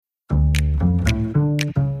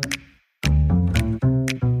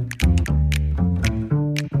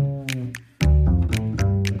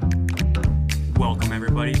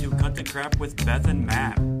Crap with Beth and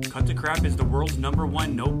Matt. Cut to Crap is the world's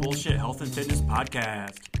 #1 no bullshit health and fitness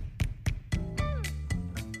podcast.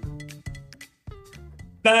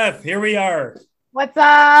 Beth, here we are. What's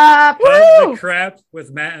up? Cut the Crap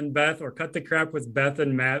with Matt and Beth, or Cut the Crap with Beth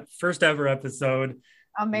and Matt. First ever episode.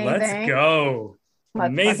 Amazing. Let's go.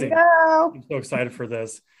 Amazing. Go. I'm so excited for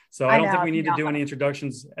this. So I don't think we need to do any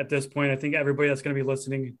introductions at this point. I think everybody that's going to be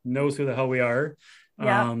listening knows who the hell we are.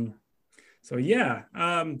 Yeah. So yeah,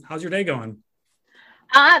 how's your day going?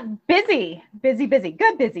 Busy.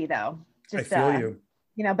 Good busy though. Just, I feel you.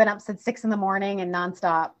 Been up since 6 a.m. and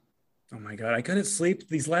nonstop. Oh my God, I couldn't sleep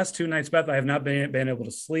these last 2 nights, Beth. I have not been able to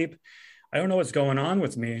sleep. I don't know what's going on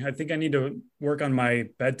with me. I think I need to work on my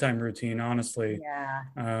bedtime routine, honestly.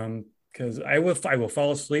 Yeah. Because I will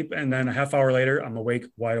fall asleep, and then a half hour later, I'm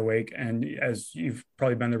wide awake. And as you've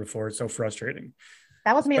probably been there before, it's so frustrating.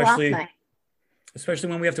 That was me last night. Especially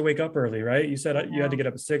when we have to wake up early, right? You said you had to get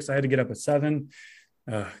up at 6. I had to get up at 7.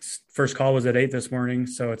 First call was at 8 this morning.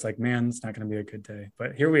 So it's like, man, it's not going to be a good day.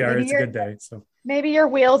 But here we are. It's a good day. So maybe your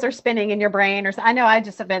wheels are spinning in your brain, or I know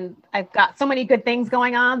I've got so many good things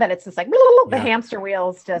going on that it's just like the hamster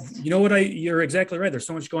wheels just. You know what? You're exactly right. There's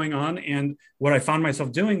so much going on. And what I found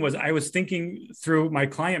myself doing was I was thinking through my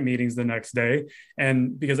client meetings the next day.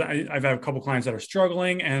 And because I've had a couple clients that are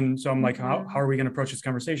struggling. And so I'm like, how are we going to approach this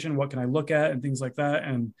conversation? What can I look at and things like that?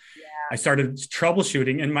 And I started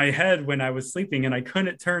troubleshooting in my head when I was sleeping, and I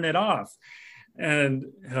couldn't turn it off. And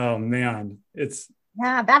oh man,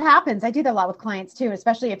 yeah, that happens. I do that a lot with clients too,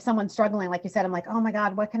 especially if someone's struggling. Like you said, I'm like, oh my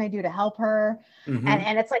God, what can I do to help her? Mm-hmm.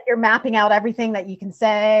 And it's like you're mapping out everything that you can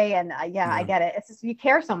say. And I get it. It's just you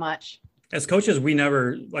care so much. As coaches, we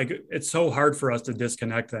never it's so hard for us to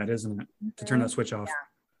disconnect that, isn't it? Mm-hmm. To turn that switch off.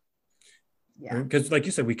 Yeah. Because like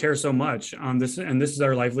you said, we care so much on this, and this is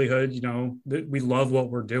our livelihood. We love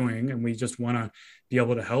what we're doing, and we just want to be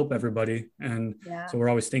able to help everybody. And so we're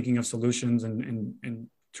always thinking of solutions and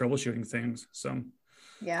troubleshooting things. So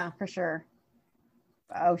yeah, for sure.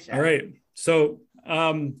 Oh, sure. All right. So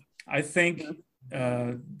I think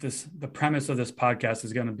the premise of this podcast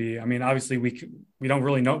is going to be, obviously we don't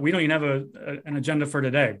really know. We don't even have an agenda for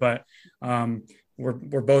today, but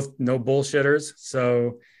we're both no bullshitters.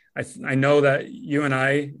 So I know that you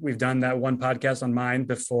and we've done that one podcast on mine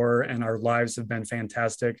before, and our lives have been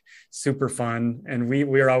fantastic, super fun. And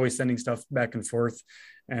we are always sending stuff back and forth,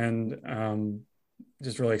 and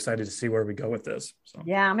just really excited to see where we go with this. So.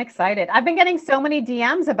 Yeah, I'm excited. I've been getting so many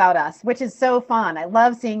DMs about us, which is so fun. I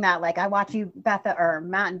love seeing that. Like I watch you, Beth, or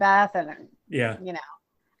Matt and Beth, and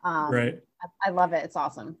right. I love it. It's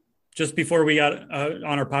awesome. Just before we got on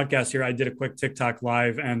our podcast here, I did a quick TikTok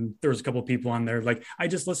live, and there was a couple of people on there. Like, I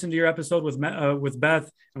just listened to your episode with Beth.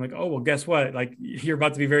 I'm like, oh, well, guess what? Like, you're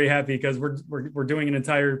about to be very happy because we're doing an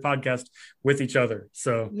entire podcast with each other.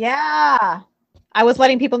 So yeah, I was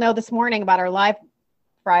letting people know this morning about our live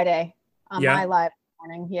Friday on my live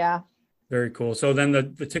morning. Yeah. Very cool. So then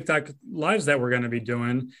the TikTok lives that we're going to be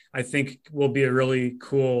doing, I think will be a really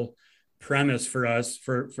cool premise for us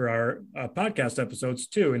for our podcast episodes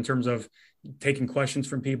too, in terms of taking questions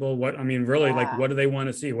from people. Like, what do they want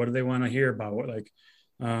to see? What do they want to hear about?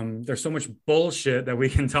 There's so much bullshit that we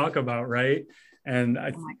can talk about. Right. And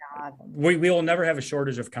oh my God, we will never have a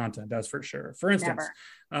shortage of content. That's for sure. For instance,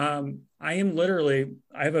 I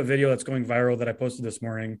have a video that's going viral that I posted this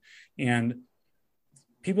morning, and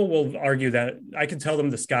people will argue that I can tell them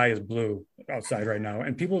the sky is blue outside right now.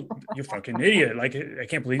 And people, you fucking idiot. Like, I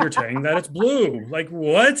can't believe you're saying that it's blue. Like,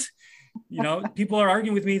 what? People are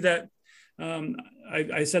arguing with me that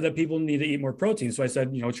I said that people need to eat more protein. So I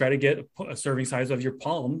said, try to get a serving size of your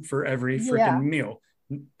palm for every freaking meal.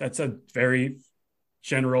 That's a very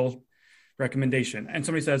general recommendation. And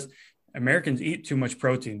somebody says, Americans eat too much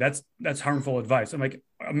protein. That's harmful advice. I'm like,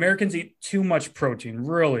 Americans eat too much protein,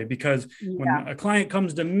 really, because when a client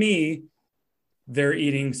comes to me, they're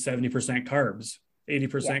eating 70% carbs,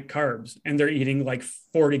 80% carbs, and they're eating like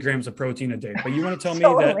 40 grams of protein a day. But you want to tell me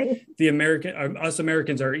that us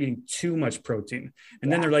Americans are eating too much protein.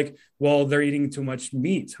 And then they're like, well, they're eating too much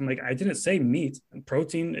meat. I'm like, I didn't say meat.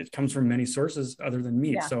 Protein, it comes from many sources other than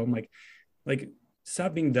meat. So I'm like,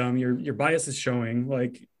 stop being dumb. Your bias is showing.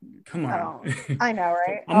 Like, come on. Oh, I know,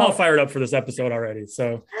 right? I'm all fired up for this episode already.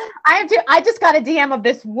 So I just got a DM of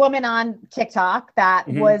this woman on TikTok that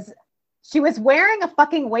she was wearing a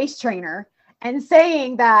fucking waist trainer and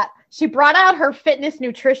saying that she brought out her fitness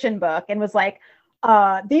nutrition book and was like,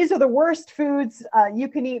 these are the worst foods you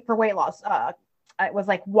can eat for weight loss. It was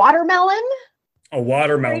like watermelon. A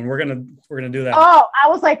watermelon. We're gonna do that. Oh, I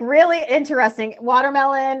was like, really interesting.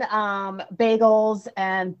 Watermelon, bagels,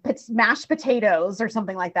 and mashed potatoes or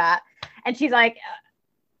something like that. And she's like,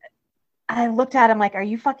 I looked at him like, are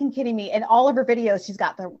you fucking kidding me? In all of her videos, she's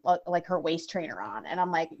got the like her waist trainer on. And I'm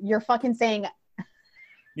like, you're fucking saying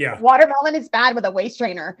watermelon is bad with a waist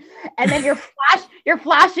trainer. And then you're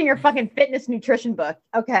flashing your fucking fitness nutrition book.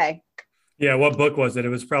 Okay. Yeah. What book was it? It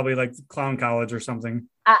was probably like Clown College or something.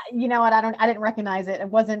 You know what? I didn't recognize it. It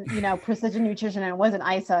wasn't, Precision Nutrition, and it wasn't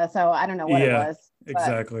ISA. So I don't know what it was.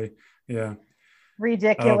 Exactly. Yeah.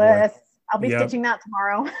 Ridiculous. I'll be stitching that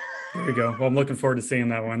tomorrow. There you go. Well, I'm looking forward to seeing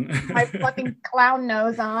that one. My fucking clown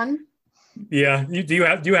nose on. Yeah. Do you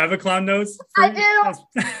have a clown nose? I do.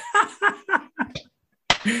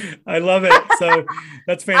 I love it. So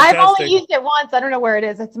that's fantastic. I've only used it once. I don't know where it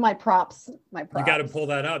is. It's my props. You got to pull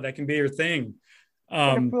that out. That can be your thing.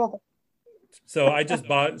 So I just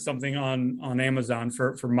bought something on Amazon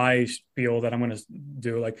for my spiel that I'm going to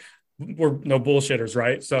do. Like, we're no bullshitters,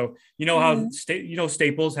 right? So how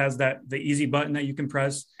Staples has the easy button that you can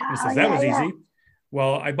press, and it says that was easy.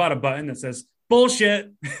 Well, I bought a button that says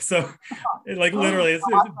bullshit. So it literally it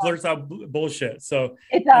blurts out bullshit. So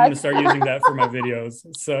I'm going to start using that for my videos.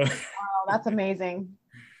 So that's amazing.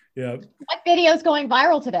 Yeah. What video is going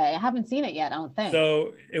viral today? I haven't seen it yet, I don't think.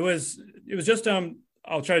 So it was just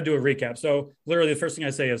I'll try to do a recap. So literally the first thing I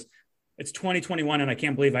say is, it's 2021 and I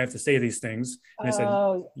can't believe I have to say these things. And I said,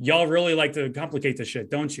 y'all really like to complicate this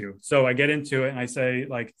shit, don't you? So I get into it and I say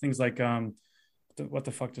things like, what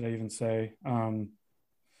the fuck did I even say?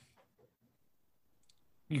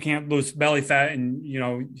 You can't lose belly fat,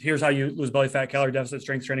 and here's how you lose belly fat: calorie deficit,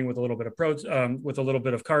 strength training with a little bit of with a little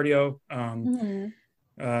bit of cardio.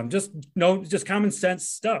 Just common sense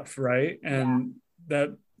stuff, right? And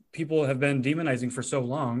that people have been demonizing for so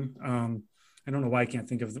long. I don't know why I can't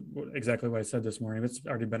think of exactly what I said this morning. It's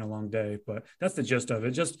already been a long day, but that's the gist of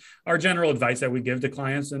it. Just our general advice that we give to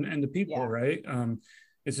clients and to people, right?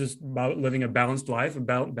 It's just about living a balanced life,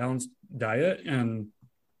 about balanced diet, and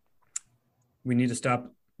we need to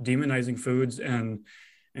stop demonizing foods and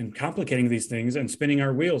complicating these things and spinning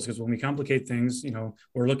our wheels. Because when we complicate things,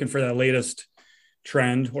 we're looking for that latest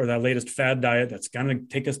trend or that latest fad diet that's going to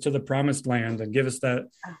take us to the promised land and give us that,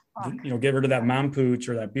 get rid of that mom pooch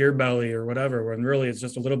or that beer belly or whatever, when really it's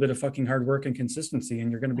just a little bit of fucking hard work and consistency,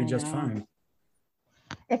 and you're going to be just fine.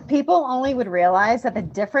 If people only would realize that the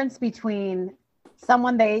difference between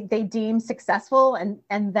someone they deem successful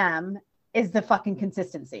and them is the fucking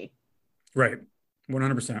consistency. Right.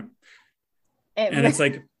 100%. And it's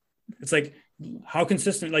like how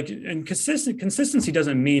consistent, and consistency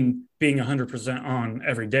doesn't mean being 100% on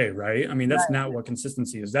every day, right? I mean, that's not what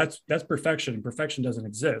consistency is. That's perfection. Perfection doesn't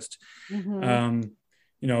exist. The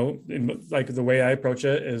way I approach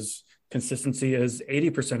it is consistency is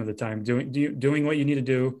 80% of the time doing what you need to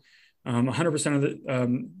do. 100% of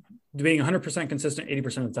the being 100% consistent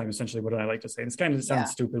 80% of the time, essentially what I like to say. And it's kind of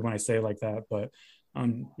sounds stupid when I say it like that, but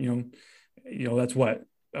that's what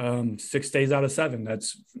 6 days out of 7,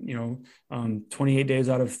 that's 28 days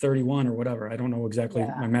out of 31 or whatever. I don't know exactly.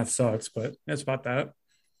 My math sucks, but that's about that.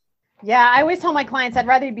 I always tell my clients I'd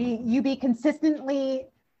rather you be consistently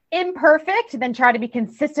imperfect than try to be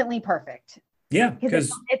consistently perfect. Because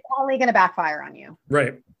it's only going to backfire on you.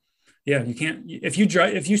 Right. You can't, if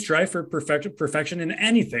you strive for perfection in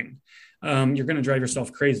anything, you're going to drive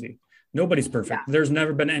yourself crazy. Nobody's perfect. There's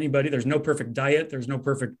never been anybody. There's no perfect diet. There's no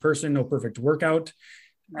perfect person, no perfect workout.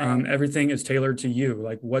 Everything is tailored to you.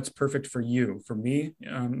 Like, what's perfect for you? For me,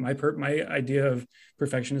 my idea of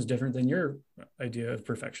perfection is different than your idea of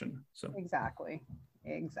perfection. So exactly.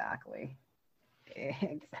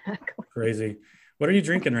 Crazy. What are you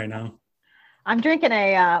drinking right now? I'm drinking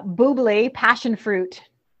a Bubbly passion fruit.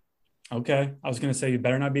 Okay. I was going to say, you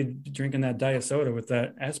better not be drinking that diet soda with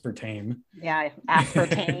that aspartame. Yeah,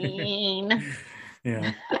 aspartame.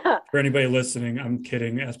 Yeah. For anybody listening, I'm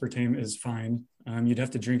kidding. Aspartame is fine. You'd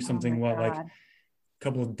have to drink something, like a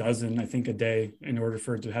couple of dozen, I think, a day in order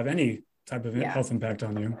for it to have any type of health impact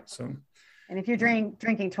on you. So, and if you're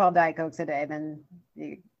drinking 12 Diet Cokes a day, then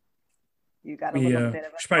you got a little bit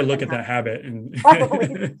of should probably look at that habit and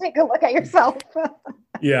take a look at yourself.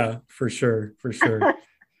 Yeah, for sure.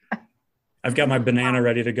 I've got my banana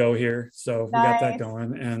ready to go here. So we got that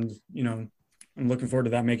going, and, I'm looking forward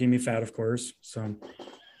to that making me fat, of course. So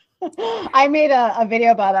I made a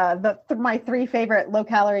video about my 3 favorite low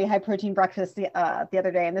calorie, high protein breakfasts the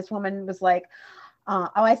other day. And this woman was like,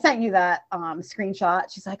 I sent you that screenshot.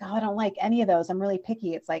 She's like, I don't like any of those. I'm really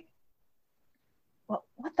picky. It's like, well,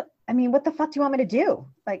 what the fuck do you want me to do?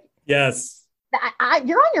 Like, yes,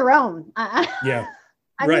 you're on your own. Yeah.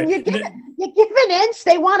 I mean, you give an inch,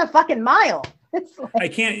 they want a fucking mile. It's like, I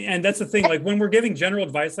can't, and that's the thing. Like, when we're giving general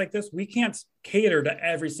advice like this, we can't cater to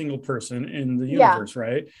every single person in the universe,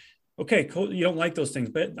 right? Okay, cool. You don't like those things,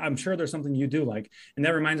 but I'm sure there's something you do like. And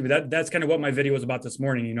that reminds me that's kind of what my video was about this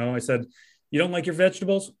morning. You know, I said, you don't like your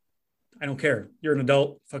vegetables? I don't care. You're an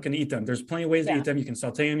adult, fucking eat them. There's plenty of ways to eat them. You can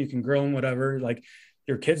saute them, you can grill them, whatever. Like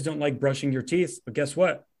your kids don't like brushing your teeth, but guess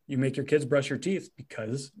what? You make your kids brush your teeth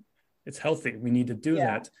because it's healthy. We need to do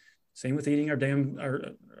that. Same with eating our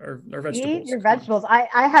vegetables. Eat your vegetables.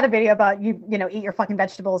 I had a video about you know, eat your fucking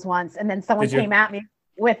vegetables once, and then someone came at me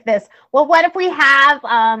with this. Well, what if we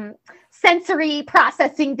have sensory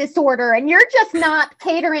processing disorder and you're just not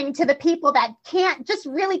catering to the people that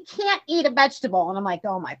really can't eat a vegetable? And I'm like,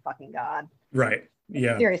 oh my fucking God. Right.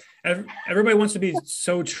 Yeah. Seriously. Everybody wants to be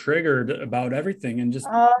so triggered about everything and just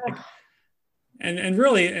and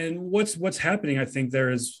really, and what's happening, I think there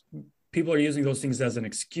is people are using those things as an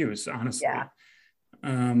excuse, honestly.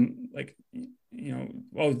 Like, you know,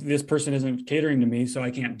 well, this person isn't catering to me, so I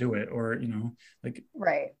can't do it. Or, you know, like,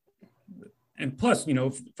 right. And plus, you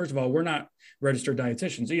know, first of all, we're not registered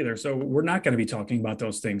dietitians either. So we're not going to be talking about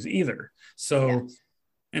those things either. So,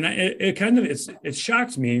 and it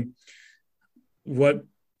shocks me what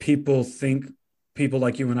people think people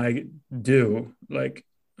like you and I do. Like,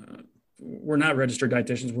 we're not registered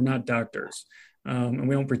dietitians. We're not doctors. And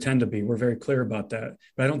we don't pretend to be. We're very clear about that.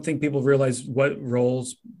 But I don't think people realize what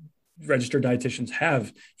roles registered dietitians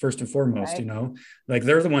have first and foremost. You know, like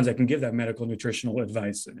they're the ones that can give that medical nutritional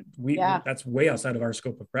advice. That's way outside of our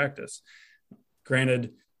scope of practice.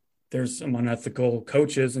 Granted, there's some unethical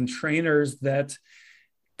coaches and trainers that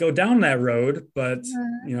go down that road, but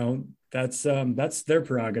you know, that's their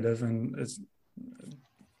prerogative. And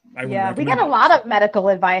we get a lot of medical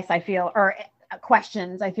advice, I feel, or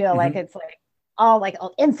questions. I feel like it's like,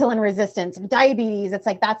 insulin resistance, diabetes. It's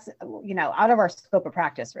like, that's, you know, out of our scope of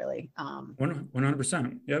practice, really.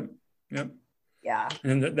 100%. Yep. Yeah.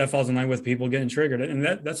 And that falls in line with people getting triggered. And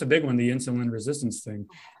that's a big one, the insulin resistance thing.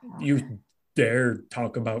 You dare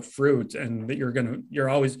talk about fruit and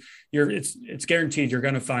that it's guaranteed you're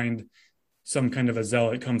going to find some kind of a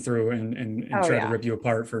zealot come through and try to rip you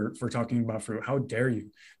apart for talking about fruit. How dare you?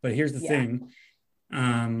 But here's the thing.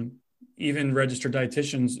 Even registered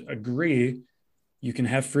dietitians agree you can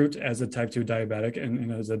have fruit as a type 2 diabetic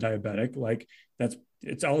and as a diabetic. Like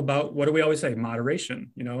it's all about, what do we always say?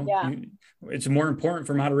 Moderation. You know, it's more important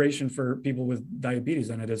for moderation for people with diabetes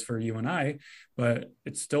than it is for you and I, but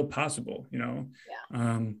it's still possible, you know?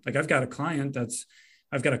 Like I've got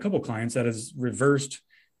a couple clients that has reversed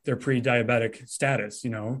their pre-diabetic status,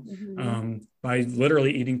 you know, by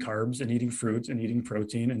literally eating carbs and eating fruits and eating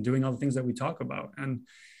protein and doing all the things that we talk about. And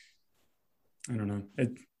I don't know.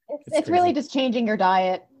 It's really just changing your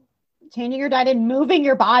diet and moving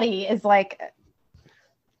your body is like,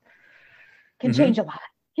 can change a lot.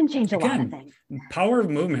 Can change a lot of things. Power of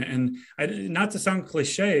movement. And not to sound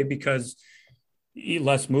cliche, because eat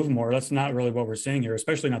less, move more. That's not really what we're saying here,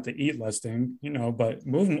 especially not the eat less thing, you know, but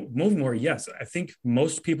move more. Yes. I think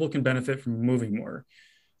most people can benefit from moving more.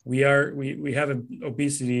 We have an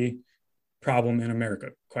obesity problem in America,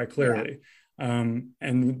 quite clearly. And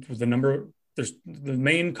there's the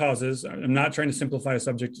main causes. I'm not trying to simplify a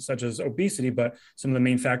subject such as obesity, but some of the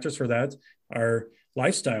main factors for that are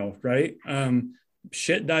lifestyle, right?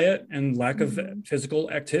 Shit diet and lack of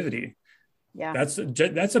physical activity. That's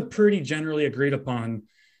a pretty generally agreed upon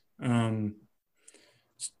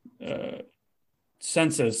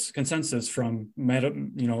consensus from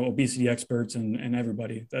obesity experts and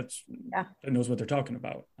everybody that knows what they're talking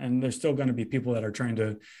about. And there's still going to be people that are trying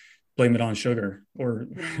to blame it on sugar or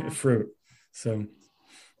fruit. So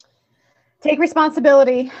take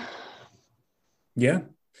responsibility. Yeah.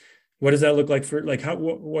 What does that look like for, like,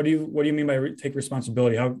 what do you mean by take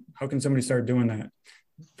responsibility? How can somebody start doing that?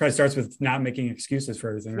 Probably starts with not making excuses for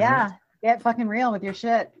everything. Right? Get fucking real with your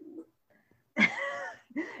shit.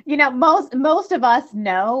 You know, most of us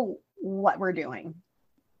know what we're doing.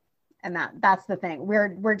 And that's the thing.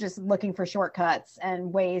 We're just looking for shortcuts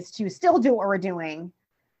and ways to still do what we're doing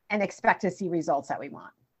and expect to see results that we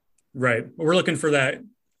want. Right. We're looking for that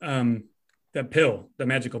pill, the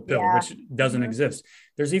magical pill, which doesn't exist.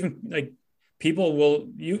 There's even like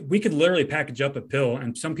we could literally package up a pill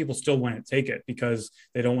and some people still won't take it because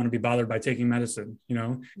they don't want to be bothered by taking medicine. You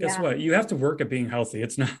know, guess what? You have to work at being healthy.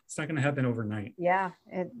 It's not going to happen overnight. Yeah,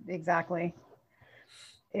 exactly.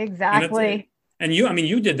 And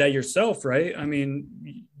you did that yourself, right? I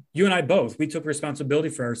mean, you and I both, we took responsibility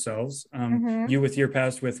for ourselves. You with your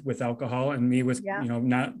past with alcohol, and me with,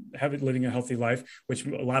 not living a healthy life, which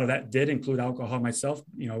a lot of that did include alcohol myself,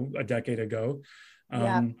 a decade ago.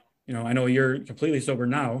 I know you're completely sober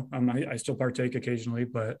now. I still partake occasionally,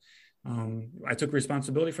 but I took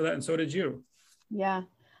responsibility for that. And so did you. Yeah.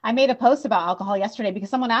 I made a post about alcohol yesterday because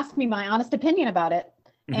someone asked me my honest opinion about it.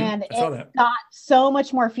 And it got so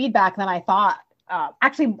much more feedback than I thought.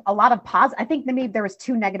 Actually, a lot of positive. I think maybe there was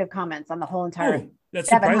 2 negative comments on the whole entire. Oh, that's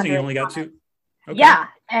surprising. You only got 2. Okay. Yeah.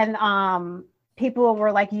 And people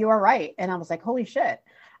were like, you are right. And I was like, holy shit.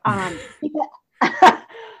 The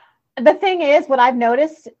thing is, what I've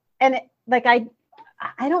noticed, and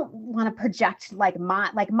I don't want to project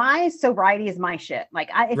my sobriety is my shit.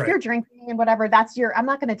 If you're drinking and whatever, I'm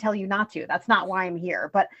not going to tell you not to. That's not why I'm here.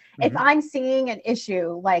 But if I'm seeing an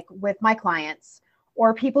issue like with my clients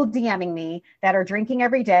or people DMing me that are drinking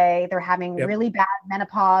every day, they're having really bad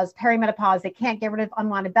menopause, perimenopause, they can't get rid of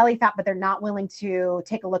unwanted belly fat, but they're not willing to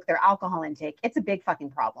take a look at their alcohol intake. It's a big fucking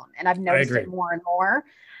problem. And I've noticed it more and more.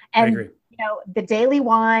 And, the daily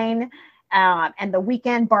wine, and the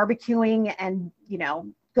weekend barbecuing and,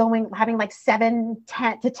 having like 10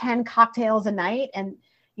 to 10 cocktails a night and,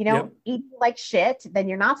 eating like shit, then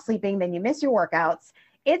you're not sleeping, then you miss your workouts.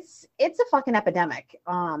 It's a fucking epidemic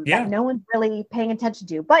that no one's really paying attention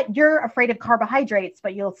to, but you're afraid of carbohydrates,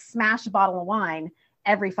 but you'll smash a bottle of wine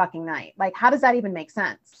every fucking night. Like, how does that even make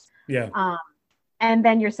sense? Yeah. And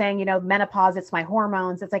then you're saying, menopause, it's my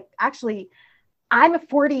hormones. It's like, actually, I'm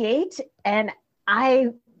 48 and I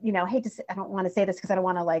hate to say, I don't want to say this because I don't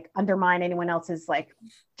want to like undermine anyone else's like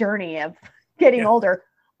journey of getting older,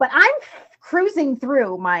 but I'm cruising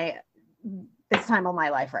through this time of my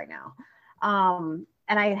life right now. And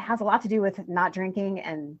it has a lot to do with not drinking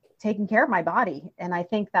and taking care of my body. And I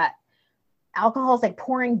think that alcohol is like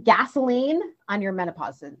pouring gasoline on your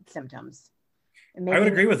menopause symptoms. I would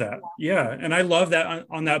agree with that. Yeah. And I love that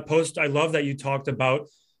on that post. I love that you talked about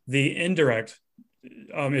the indirect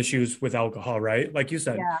issues with alcohol, right? Like you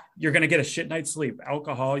said, you're going to get a shit night's sleep.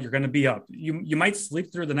 Alcohol, you're going to be up. You might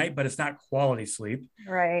sleep through the night, but it's not quality sleep.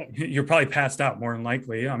 Right. You're probably passed out more than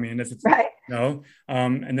likely. I mean, if it's and then you're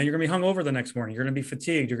going to be hungover the next morning. You're going to be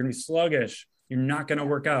fatigued. You're going to be sluggish. You're not going to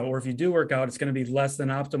work out. Or if you do work out, it's going to be less than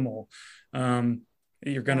optimal.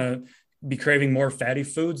 You're going to be craving more fatty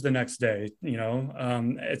foods the next day.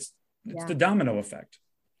 It's the domino effect.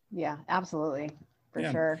 Yeah, absolutely.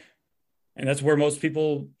 For sure. And that's where most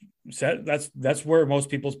people said that's where most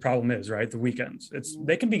people's problem is, right? The weekends.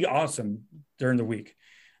 They can be awesome during the week.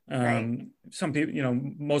 Some people,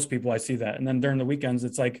 most people I see that. And then during the weekends,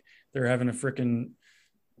 it's like they're having a freaking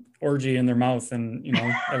orgy in their mouth and,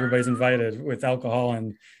 everybody's invited with alcohol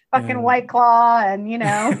and fucking White Claw and,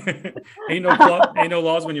 ain't no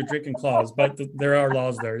laws when you're drinking claws, but there are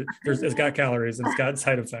laws there. It's got calories and it's got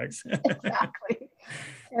side effects. Exactly.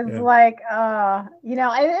 It's like,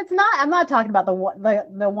 it's not, I'm not talking about the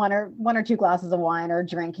one or 2 glasses of wine or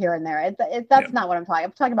drink here and there. That's not what I'm talking.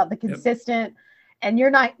 I'm talking about the consistent, and you're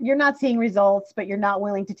not seeing results, but you're not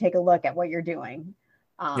willing to take a look at what you're doing.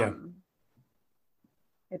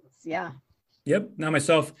 Yep. Now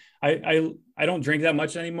myself, I don't drink that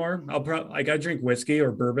much anymore. I drink whiskey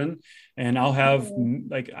or bourbon, and I'll have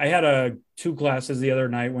I had 2 glasses the other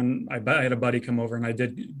night when I had a buddy come over, and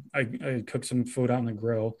I cooked some food out on the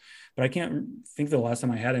grill, but I can't think the last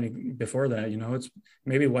time I had any before that. It's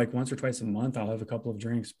maybe like once or twice a month I'll have a couple of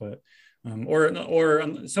drinks, but or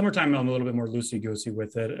summertime I'm a little bit more loosey-goosey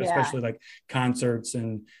with it, especially like concerts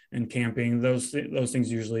and camping. Those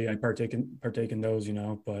things usually I partake in those,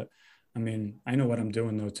 but I mean, I know what I'm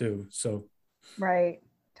doing though too. So. Right.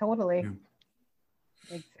 Totally.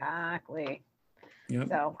 Yeah. Exactly. Yeah.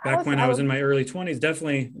 So back when I was in my early 20s,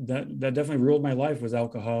 definitely that definitely ruled my life was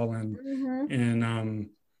alcohol and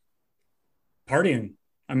partying.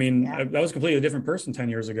 I mean, I was a completely different person 10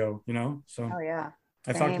 years ago, so. Oh yeah.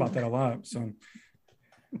 I've talked about that a lot. So.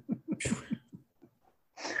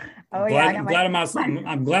 I'm glad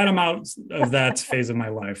I'm out of that phase of my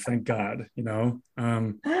life. Thank God,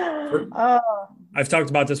 I've talked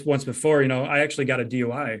about this once before, I actually got a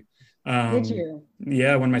DUI. Did you?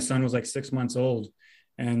 Yeah. When my son was like 6 months old,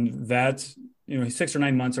 and that's, he's 6 or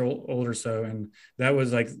 9 months old or so. And that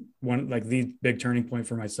was like the big turning point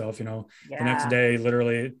for myself, the next day,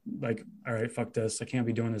 literally like, all right, fuck this. I can't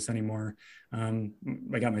be doing this anymore. I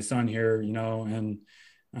got my son here, and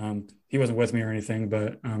he wasn't with me or anything,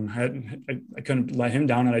 but I couldn't let him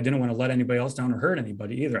down, and I didn't want to let anybody else down or hurt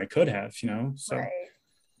anybody either. I could have, so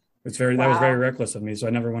that was very reckless of me. So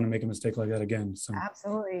I never want to make a mistake like that again. So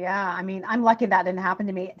absolutely. Yeah. I mean, I'm lucky that didn't happen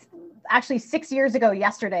to me. Actually, 6 years ago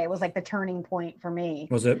yesterday was like the turning point for me.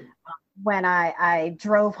 Was it? When I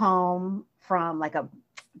drove home from like a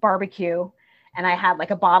barbecue, and I had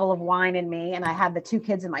like a bottle of wine in me, and I had the 2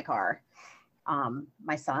 kids in my car.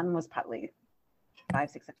 My son was probably 5,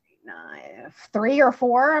 6, 7, 8, 9, 3 or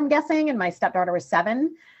 4, I'm guessing. And my stepdaughter was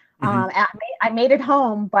 7. I made it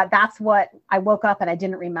home, but that's what I woke up and I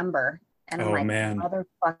didn't remember. And I'm like, man,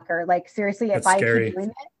 motherfucker, like seriously, that's if I scary. keep doing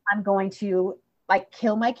it, I'm going to like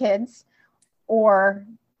kill my kids or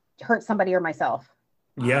hurt somebody or myself.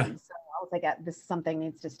 Yeah. So I was like, this something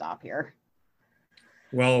needs to stop here.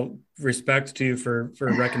 Well, respect to you for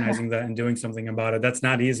recognizing that and doing something about it. That's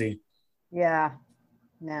not easy. Yeah.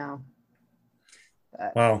 No.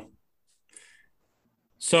 But. Wow.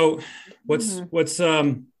 So what's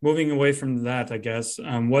moving away from that, I guess,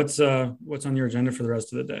 what's on your agenda for the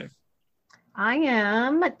rest of the day? I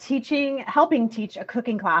am helping teach a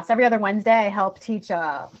cooking class. Every other Wednesday, I help teach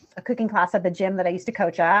a cooking class at the gym that I used to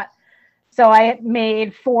coach at. So I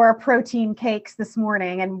made 4 protein cakes this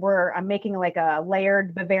morning, and I'm making like a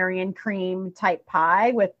layered Bavarian cream type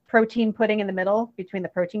pie with protein pudding in the middle between the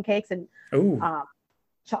protein cakes and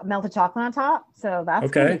melted chocolate on top. So that's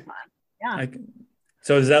gonna be fun. Yeah.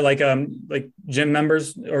 So is that like gym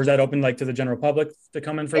members, or is that open like to the general public to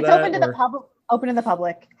come in for that? It's open to the public. Open to the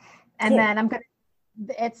public, and then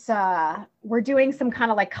we're doing some kind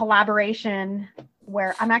of like collaboration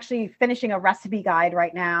where I'm actually finishing a recipe guide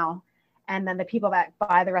right now. And then the people that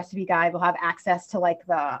buy the recipe guide will have access to like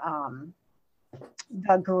the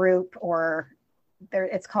group, or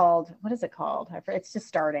it's called, what is it called? It's just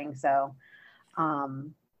starting. So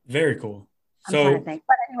very cool. I'm trying to think.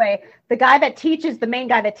 But anyway, the main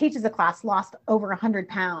guy that teaches the class lost over 100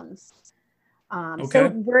 pounds.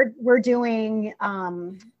 So we're doing,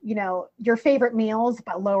 your favorite meals,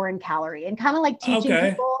 but lower in calorie, and kind of like teaching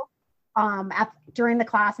people during the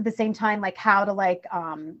class at the same time, like how to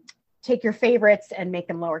take your favorites and make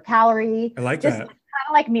them lower calorie. I like just that. Kind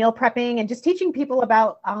of like meal prepping and just teaching people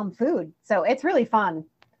about food. So it's really fun.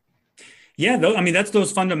 Yeah, that's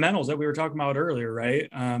those fundamentals that we were talking about earlier, right?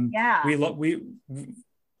 Yeah.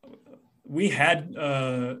 We had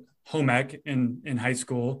home ec in high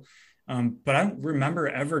school, but I don't remember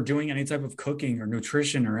ever doing any type of cooking or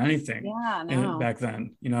nutrition or anything back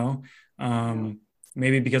then,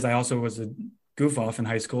 maybe because I also was a goof off in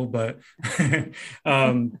high school, but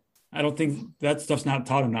I don't think that stuff's not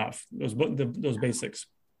taught enough. Those basics.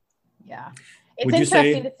 Yeah, it's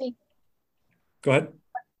interesting to see. Go ahead.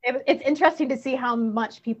 It's interesting to see how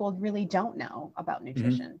much people really don't know about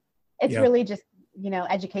nutrition. It's really just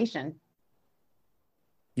education.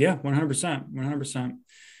 Yeah, 100%,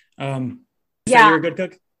 100%. You're a good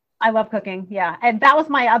cook. I love cooking. Yeah, and that was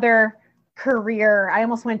my other career. I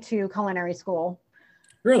almost went to culinary school.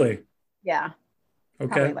 Really? Yeah.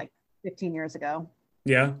 Okay. Probably like 15 years ago.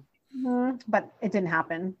 Yeah. But it didn't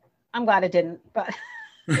happen. I'm glad it didn't. But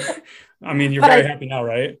you're very happy now,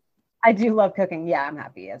 right? I do love cooking. Yeah, I'm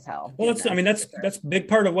happy as hell. Well, that's a big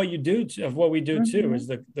part of what you do, of what we do too, is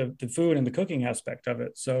the food and the cooking aspect of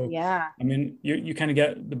it. So yeah, you kind of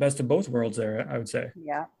get the best of both worlds there, I would say.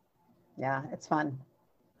 Yeah, it's fun.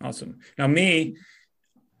 Awesome. Now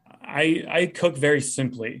I cook very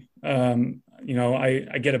simply.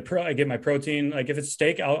 I get my protein. Like if it's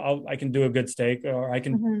steak, I can do a good steak, or I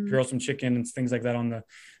can grill some chicken and things like that on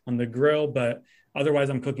the grill. But otherwise,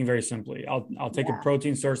 I'm cooking very simply. I'll take a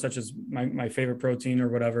protein source such as my favorite protein or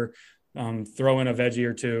whatever, throw in a veggie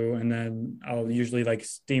or two, and then I'll usually like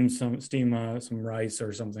steam some rice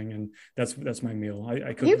or something, and that's my meal.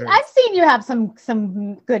 I cook. I've seen you have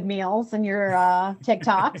some good meals in your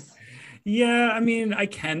TikToks. Yeah, I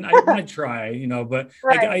want to try, but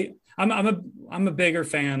right. I'm a bigger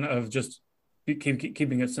fan of just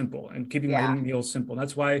keeping it simple and keeping my meals simple.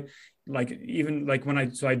 That's why, even when I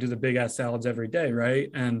do the big ass salads every day,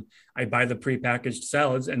 right? And I buy the prepackaged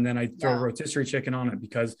salads, and then I throw rotisserie chicken on it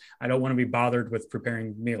because I don't want to be bothered with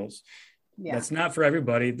preparing meals. Yeah. That's not for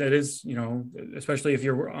everybody. That is, especially if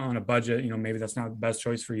you're on a budget, maybe that's not the best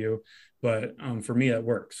choice for you, but for me, it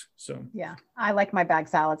works. So yeah, I like my bag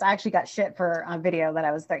salads. I actually got shit for a video that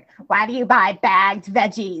I was like, why do you buy bagged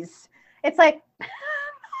veggies? It's like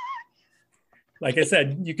I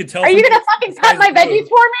said, you could tell. Are you going to fucking cut my veggies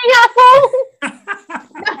for me, asshole?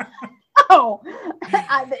 No,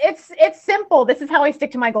 it's simple. This is how I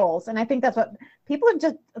stick to my goals. And I think that's what people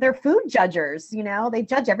they're food judgers, they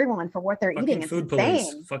judge everyone for what they're eating. It's food insane.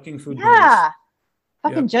 Police. Fucking food police.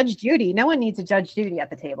 Fucking Judge Judy. No one needs a Judge Judy at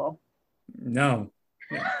the table. No.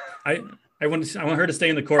 I want her to stay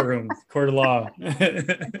in the courtroom, court of law.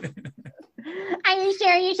 Are you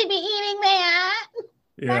sure you should be eating that?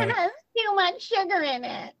 Yeah. That has too much sugar in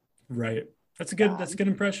it. Right. That's a good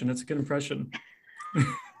impression. That's a good impression.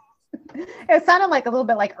 It sounded like a little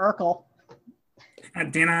bit like Urkel.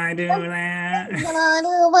 Did I do that?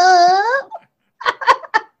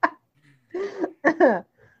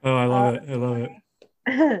 Oh, I love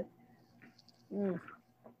it.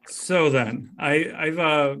 So then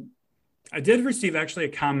I did receive actually a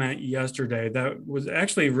comment yesterday that was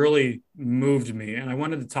actually really moved me. And I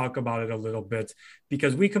wanted to talk about it a little bit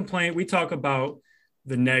because we talk about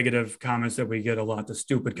the negative comments that we get a lot, the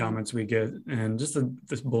stupid comments we get, and just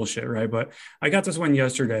this bullshit, right? But I got this one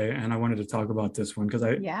yesterday, and I wanted to talk about this one because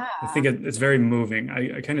I think it's very moving.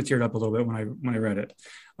 I kind of teared up a little bit when I read it.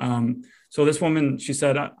 So this woman, she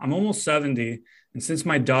said, "I'm almost 70, and since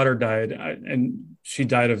my daughter died, and she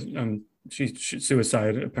died of she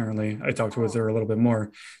suicide apparently. I talked with her a little bit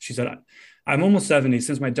more. She said, I'm almost 70.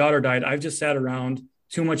 Since my daughter died, I've just sat around,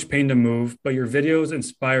 too much pain to move, but your videos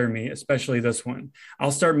inspire me, especially this one.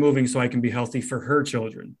 I'll start moving so I can be healthy for her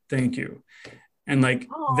children. Thank you." And like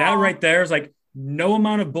that right there is like no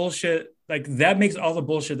amount of bullshit. Like that makes all the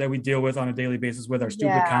bullshit that we deal with on a daily basis with our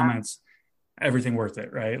stupid comments, everything worth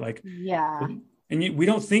it, right? Like, and we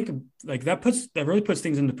don't think like that really puts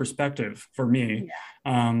things into perspective for me.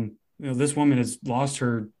 This woman has lost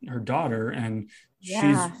her daughter, and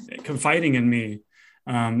she's confiding in me,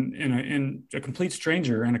 in a complete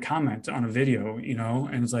stranger in a comment on a video,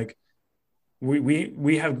 and it's like,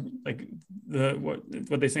 we have like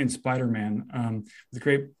what they say in Spider-Man, with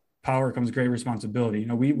great power comes great responsibility.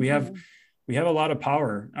 We have a lot of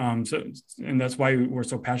power. And that's why we're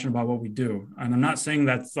so passionate about what we do. And I'm not saying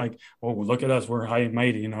that's like, oh, look at us, we're high and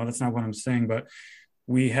mighty, that's not what I'm saying, but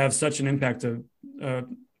we have such an impact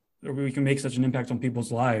we can make such an impact on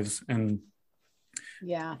people's lives. And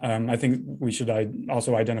I think we should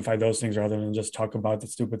also identify those things rather than just talk about the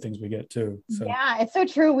stupid things we get too. So. Yeah, it's so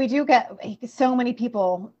true. We do get so many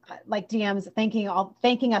people like DMs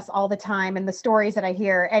thanking us all the time, and the stories that I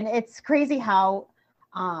hear. And it's crazy how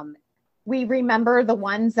we remember the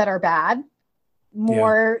ones that are bad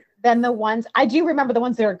more than the ones. I do remember the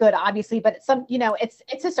ones that are good, obviously, but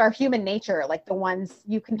it's just our human nature. Like the ones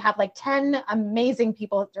you can have like 10 amazing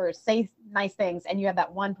people or say nice things, and you have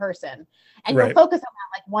that one person, and you'll focus on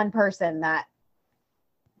that like one person that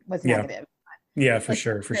was negative. Yeah, for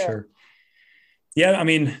sure. Yeah, I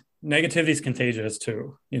mean, negativity is contagious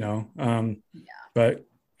too, but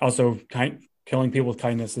also killing people with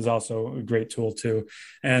kindness is also a great tool too.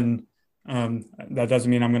 And that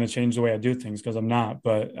doesn't mean I'm going to change the way I do things, because I'm not,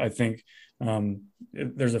 but I think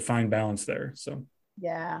there's a fine balance there. So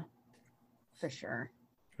yeah, for sure.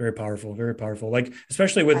 Very powerful, very powerful. Like,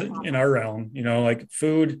 especially in our realm, like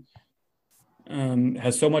food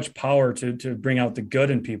has so much power to bring out the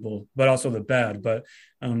good in people, but also the bad. But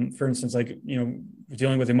for instance, like,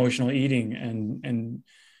 dealing with emotional eating and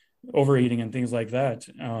overeating and things like that,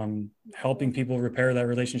 helping people repair that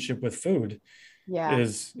relationship with food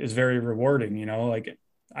is very rewarding. Like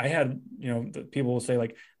I had, people will say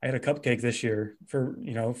like, I had a cupcake this year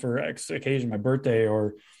for X occasion, my birthday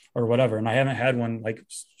or whatever. And I haven't had one like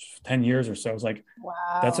 10 years or so. It's like,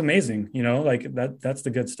 wow, that's amazing. Like that's the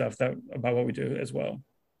good stuff about what we do as well.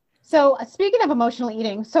 So speaking of emotional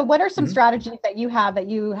eating, so what are some strategies that you have that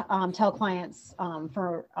you tell clients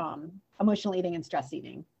for emotional eating and stress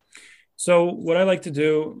eating? So what we like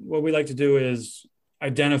to do is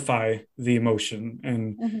identify the emotion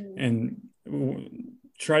and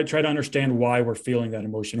try to understand why we're feeling that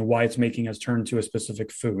emotion and why it's making us turn to a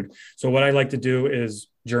specific food. So what I like to do is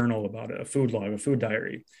journal about it, a food log, a food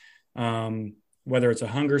diary, whether it's a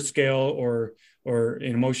hunger scale or an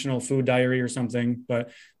emotional food diary or something.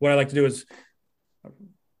 But what I like to do is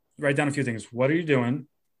write down a few things. What are you doing?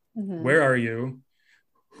 Where are you?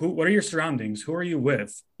 What are your surroundings? Who are you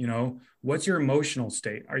with? What's your emotional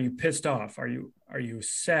state? Are you pissed off? Are you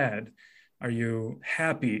sad? Are you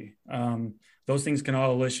happy? Those things can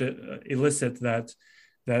all elicit that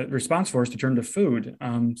response for us to turn to food.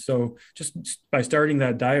 So just by starting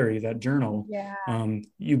that diary, that journal,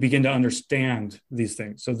 you begin to understand these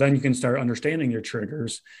things. So then you can start understanding your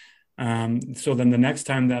triggers. So then the next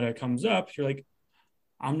time that it comes up, you're like,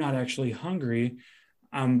 I'm not actually hungry.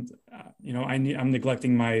 I'm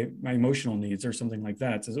neglecting my emotional needs or something like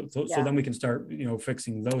that. So then we can start,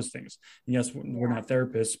 fixing those things. And yes, we're not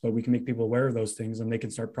therapists, but we can make people aware of those things, and they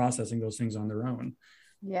can start processing those things on their own.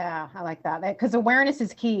 Yeah, I like that, because awareness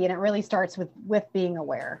is key, and it really starts with being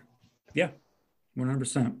aware. Yeah,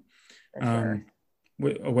 100%. Sure.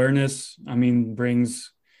 Awareness,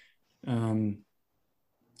 brings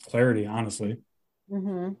clarity, honestly.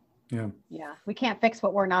 Yeah. We can't fix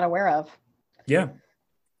what we're not aware of. Yeah.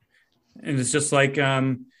 And it's just like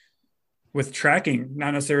with tracking,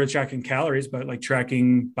 not necessarily tracking calories, but like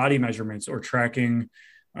tracking body measurements or tracking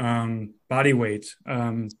body weight,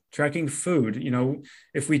 tracking food.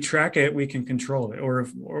 If we track it, we can control it. Or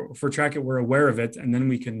if we track it, we're aware of it, and then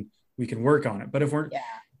we can work on it. But if we're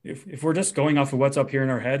if we're just going off of what's up here in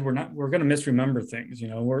our head, we're going to misremember things. You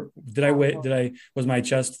know, was my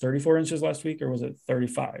chest 34 inches last week, or was it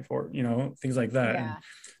 35, or, you know, things like that. Yeah.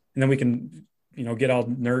 And then we can, you know, get all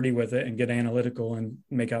nerdy with it and get analytical and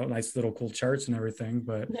make out nice little cool charts and everything.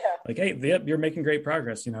 But like, hey, yep, you're making great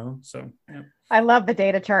progress, you know? So, yeah. I love the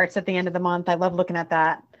data charts at the end of the month. I love looking at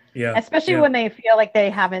that. Yeah. Especially when they feel like they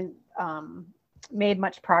haven't made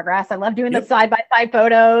much progress. I love doing the side-by-side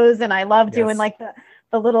photos, and I love doing like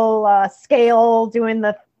the little scale, doing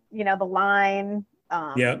the, you know, the line,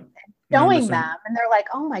 showing them, and they're like,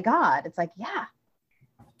 oh my God. It's like, yeah.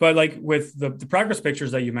 But like with the progress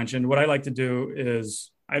pictures that you mentioned, what I like to do is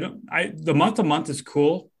the month to month is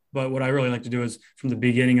cool. But what I really like to do is from the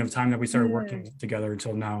beginning of time that we started working together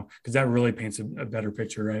until now, because that really paints a better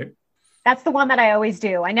picture, right? That's the one that I always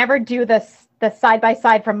do. I never do the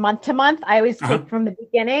side-by-side from month to month. I always take from the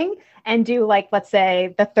beginning and do, like, let's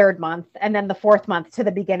say the third month and then the fourth month to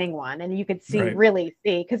the beginning one. And you could really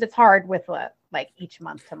see, because it's hard with like each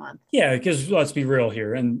month to month. Yeah, because let's be real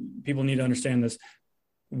here. And people need to understand this.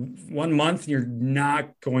 1 month, you're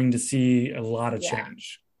not going to see a lot of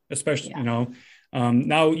change, especially, you know,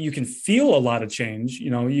 now you can feel a lot of change,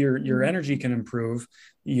 you know, your energy can improve,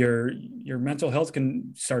 your mental health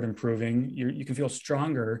can start improving, you can feel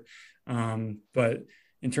stronger. But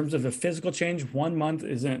in terms of the physical change, 1 month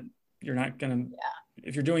you're not going to,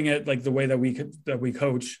 if you're doing it like the way that we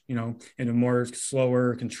coach, you know, in a more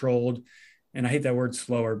slower, controlled, and I hate that word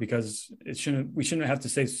slower, because we shouldn't have to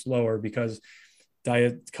say slower, because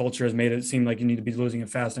diet culture has made it seem like you need to be losing it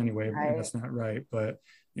fast anyway. And that's not right. But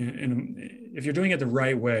if you're doing it the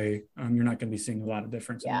right way, you're not going to be seeing a lot of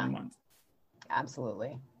difference in 1 month.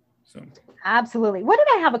 Absolutely. Absolutely. What did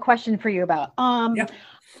I have a question for you about?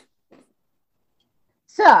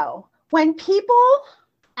 So when people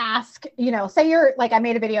ask, you know, say you're like, I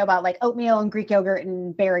made a video about like oatmeal and Greek yogurt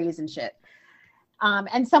and berries and shit.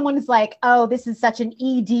 And someone's like, oh, this is such an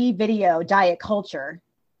ED video, diet culture.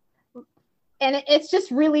 And it's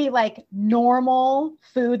just really like normal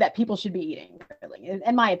food that people should be eating, really,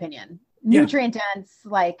 in my opinion. Nutrient dense,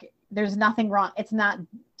 like there's nothing wrong. It's not,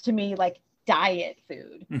 to me, like diet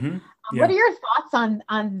food. What are your thoughts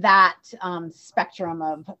on that spectrum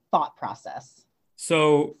of thought process?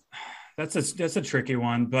 So that's a tricky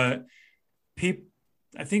one, but I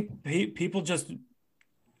think people just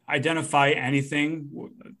identify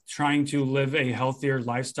anything trying to live a healthier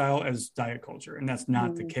lifestyle as diet culture, and that's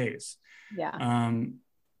not the case.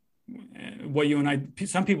 What you and I,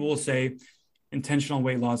 some people will say intentional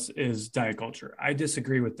weight loss is diet culture. I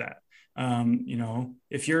disagree with that. You know,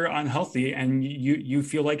 if you're unhealthy and you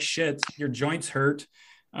feel like shit, your joints hurt,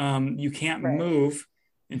 you can't move,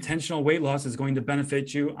 intentional weight loss is going to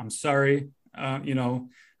benefit you. I'm sorry. You know,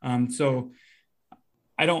 so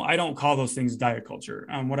I don't call those things diet culture.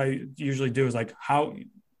 What I usually do is like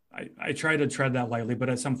I try to tread that lightly, but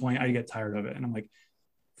at some point I get tired of it. And I'm like,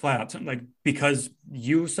 flat out, like, because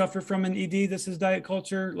you suffer from an ED, this is diet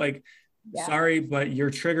culture. Like, sorry, but your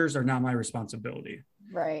triggers are not my responsibility.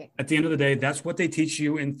 Right. At the end of the day, that's what they teach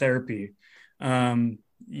you in therapy.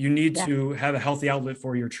 You need to have a healthy outlet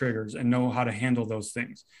for your triggers and know how to handle those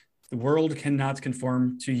things. The world cannot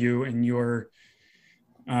conform to you and your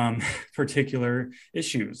particular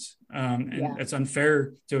issues. And it's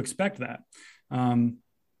unfair to expect that.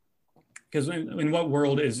 Because in what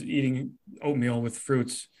world is eating oatmeal with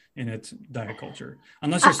fruits in its diet culture?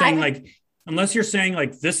 Unless you're saying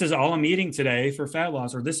like, this is all I'm eating today for fat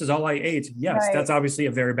loss, or this is all I ate. Yes, that's obviously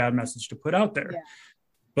a very bad message to put out there.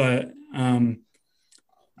 But, and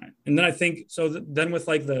then I think, then with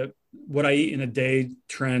like what I eat in a day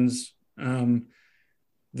trends,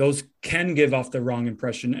 those can give off the wrong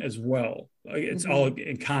impression as well. Like, it's all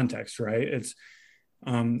in context, right? It's,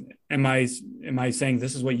 am I saying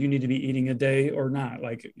this is what you need to be eating a day or not?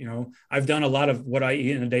 Like, you know, I've done a lot of what I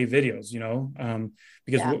eat in a day videos, you know,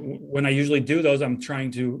 because when I usually do those, I'm trying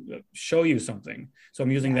to show you something. So I'm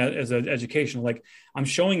using that as an educational, like I'm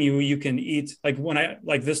showing you can eat, like when I,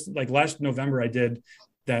 like this, like last November, I did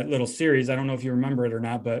that little series. I don't know if you remember it or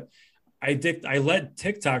not, but I let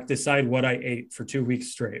TikTok decide what I ate for 2 weeks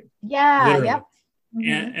straight. Literally.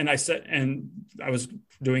 And I said, and I was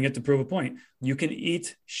doing it to prove a point. You can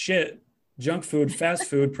eat shit, junk food, fast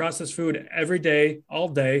food, processed food every day, all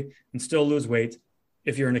day, and still lose weight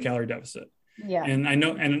if you're in a calorie deficit. And I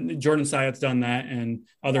know, and Jordan Syatt's done that, and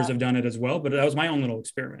others have done it as well. But that was my own little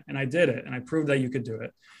experiment, and I did it, and I proved that you could do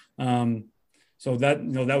it. So that,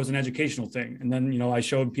 you know, that was an educational thing. And then, you know, I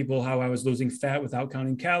showed people how I was losing fat without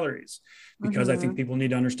counting calories, because I think people need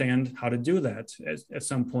to understand how to do that at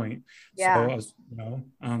some point. So I was, you know,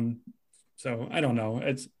 so I don't know.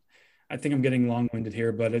 I think I'm getting long-winded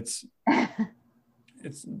here, but it's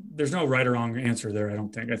there's no right or wrong answer there.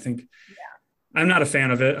 I think I'm not a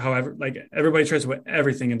fan of it. However, like everybody tries to put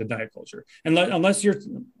everything into diet culture, and unless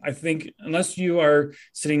you are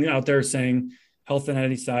sitting out there saying health in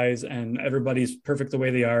any size and everybody's perfect the way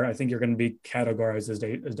they are, I think you're going to be categorized as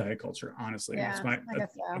diet culture. Honestly, that's what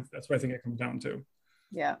I think it comes down to.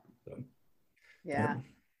 Yeah. So, yeah.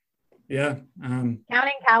 Yeah.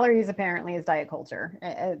 Counting calories apparently is diet culture.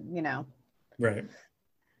 Right.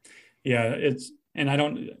 Yeah. And I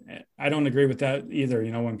don't agree with that either.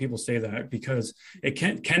 When people say that, because it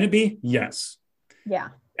can it be? Yes. Yeah.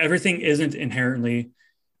 Everything isn't inherently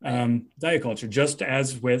diet culture, just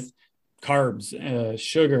as with carbs,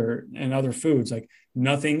 sugar, and other foods. Like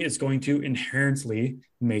nothing is going to inherently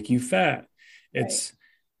make you fat. It's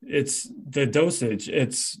the dosage.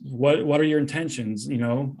 It's what are your intentions?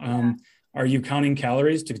 Are you counting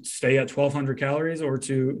calories to stay at 1,200 calories, or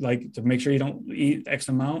to make sure you don't eat X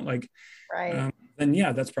amount? Then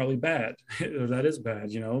that's probably bad. That is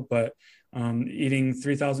bad, but eating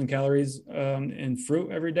 3,000 calories in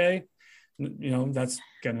fruit every day, that's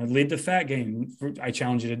going to lead to fat gain. I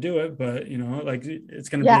challenge you to do it, but it's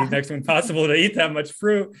going to be next to impossible to eat that much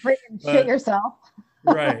fruit. Shit yourself.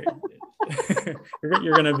 Right.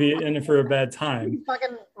 You're going to be in it for a bad time.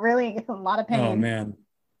 Fucking really a lot of pain. Oh man.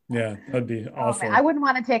 Yeah. That'd be awful. I wouldn't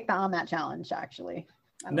want to take on that challenge, actually.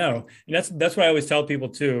 No. And that's what I always tell people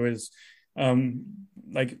too, is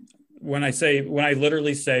like when I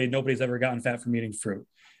literally say nobody's ever gotten fat from eating fruit,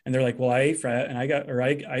 and they're like, well, I ate fat and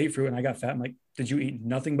I eat fruit and I got fat. I'm like, did you eat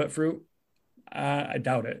nothing but fruit? I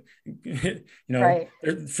doubt it.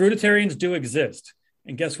 Fruitarians do exist,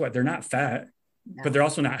 and guess what? They're not fat, but they're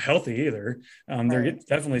also not healthy either. There are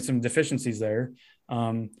definitely some deficiencies there.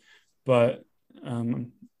 But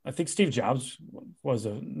I think Steve Jobs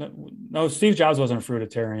wasn't a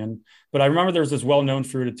fruitarian, but I remember there was this well-known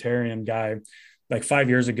fruitarian guy like 5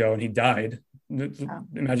 years ago, and he died.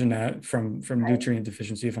 Imagine that from nutrient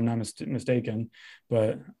deficiency, if I'm not mistaken.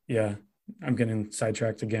 But yeah, I'm getting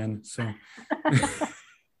sidetracked again. So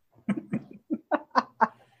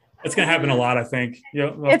it's going to happen a lot, I think.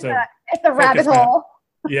 It's a rabbit hole.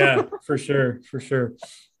 Yeah, for sure.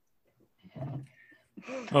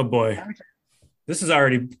 Oh boy. This is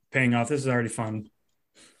already paying off. This is already fun.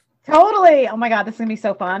 Totally. Oh my God, this is gonna be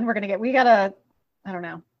so fun. We gotta, I don't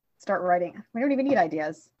know, start writing. We don't even need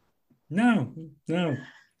ideas. No.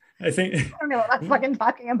 I think I don't know what I'm fucking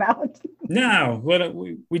talking about. No,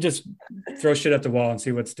 we just throw shit at the wall and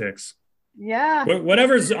see what sticks. Yeah.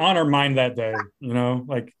 Whatever's on our mind that day,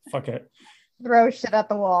 fuck it. Throw shit at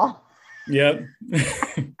the wall. Yep.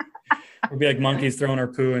 We'll be like monkeys throwing our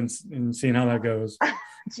poo and seeing how that goes.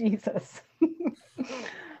 Jesus.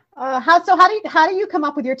 How do you come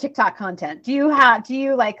up with your TikTok content?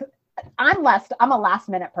 I'm a last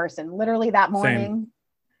minute person. Literally that morning. Same.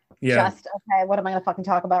 Yeah. Just okay, what am I gonna fucking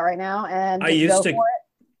talk about right now? And I used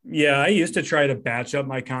to try to batch up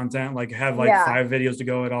my content, have 5 videos to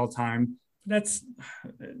go at all time. That's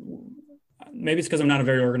maybe it's because I'm not a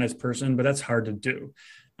very organized person, but that's hard to do.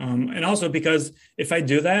 And also because if I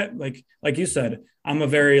do that, like you said, I'm a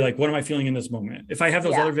very what am I feeling in this moment? If I have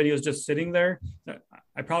those other videos just sitting there,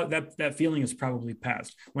 I probably that feeling is probably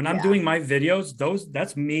past. When I'm doing my videos,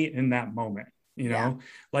 that's me in that moment.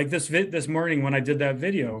 Like this morning when I did that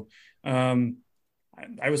video,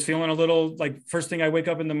 I was feeling a little first thing I wake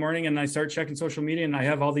up in the morning and I start checking social media and I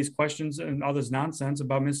have all these questions and all this nonsense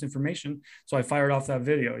about misinformation. So I fired off that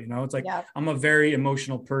video. It's I'm a very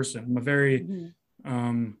emotional person. I'm a very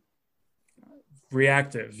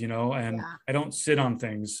reactive, and I don't sit on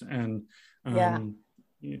things. And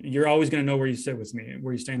you're always going to know where you sit with me,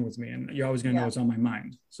 where you stand with me, and you're always going to know what's on my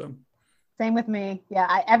mind. So. Same with me.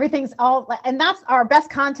 Yeah. Everything's all, and that's our best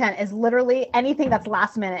content is literally anything that's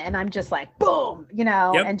last minute. And I'm just like, boom,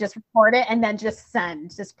 and just record it and then just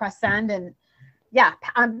press send. And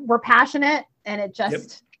we're passionate and it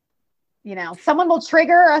just, someone will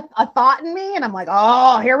trigger a thought in me and I'm like,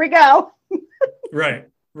 oh, here we go. Right.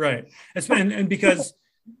 It's been, and because,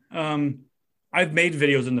 I've made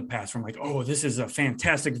videos in the past from oh, this is a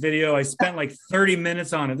fantastic video. I spent 30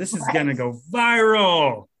 minutes on it. This is going to go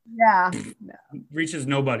viral. Yeah. Reaches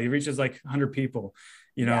nobody, reaches 100 people,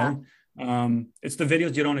 it's the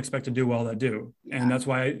videos you don't expect to do well that do. And that's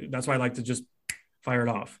why I like to just fire it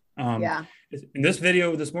off. In this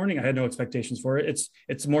video this morning, I had no expectations for it.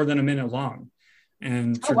 It's more than a minute long.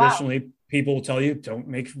 And traditionally people will tell you, don't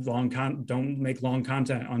make long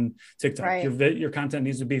content on TikTok. Right. Your content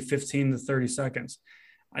needs to be 15 to 30 seconds.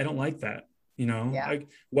 I don't like that. Like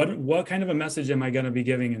what kind of a message am I going to be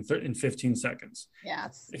giving in 15 seconds?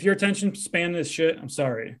 If your attention span is shit, I'm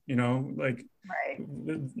sorry, like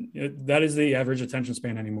that is the average attention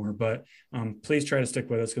span anymore, but please try to stick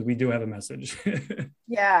with us because we do have a message.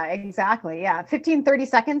 Yeah, exactly. Yeah. 15, 30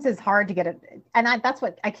 seconds is hard to get it. And that's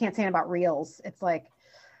what I can't say about reels. It's like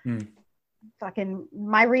fucking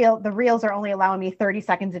the reels are only allowing me 30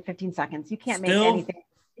 seconds and 15 seconds. You can't make anything.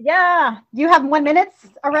 Yeah. You have 1 minute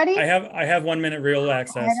already? I have 1 minute reel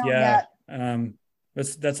access. Yeah.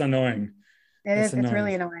 That's annoying. It's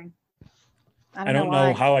really annoying. I don't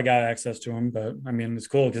know how I got access to them, but I mean, it's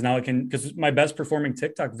cool because now because my best performing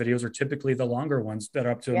TikTok videos are typically the longer ones that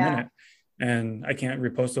are up to a minute, and I can't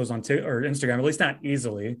repost those on or Instagram, at least not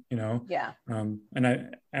easily, Yeah. And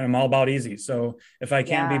I'm all about easy. So if I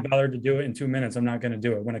can't be bothered to do it in 2 minutes, I'm not going to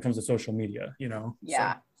do it when it comes to social media,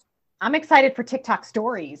 Yeah. So. I'm excited for TikTok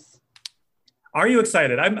stories. Are you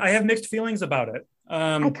excited? I have mixed feelings about it.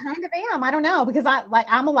 I kind of am. I don't know because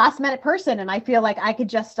I'm a last minute person and I feel like I could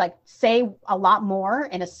just like say a lot more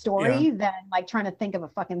in a story than like trying to think of a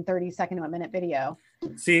fucking 30 second to a minute video.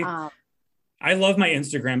 See, I love my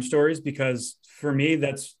Instagram stories because for me,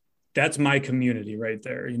 that's my community right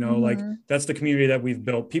there. Like that's the community that we've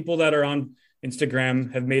built. People that are on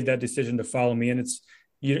Instagram have made that decision to follow me. And it's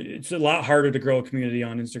a lot harder to grow a community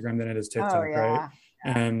on Instagram than it is TikTok. Right.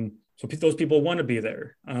 So those people want to be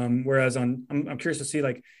there. Whereas I'm curious to see,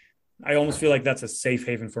 like, I almost feel like that's a safe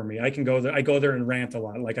haven for me. I can go there. I go there and rant a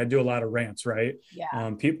lot. Like I do a lot of rants, right? Yeah.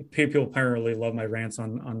 People apparently love my rants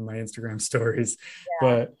on my Instagram stories,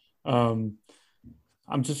 but I'm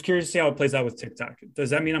just curious to see how it plays out with TikTok. Does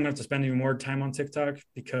that mean I'm gonna have to spend even more time on TikTok?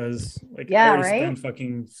 Because I already spend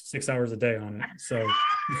fucking 6 hours a day on it. So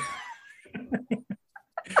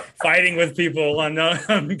fighting with people on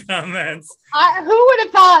comments. Who would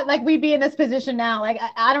have thought like we'd be in this position now? Like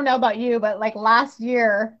I don't know about you, but like last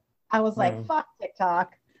year I was like, fuck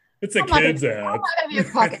TikTok. It's a kid's app. I'm not gonna be a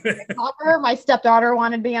fucking TikToker. My stepdaughter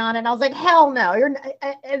wanted to be on it. And I was like, hell no.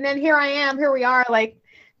 And then here we are, like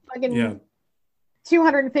fucking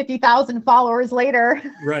 250,000 followers later.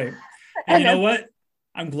 Right. And you know what?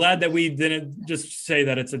 I'm glad that we didn't just say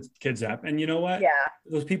that it's a kids app. And you know what? Yeah.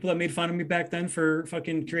 Those people that made fun of me back then for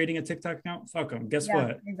fucking creating a TikTok account, fuck them. Guess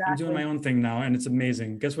what? Exactly. I'm doing my own thing now and it's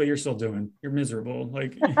amazing. Guess what you're still doing? You're miserable.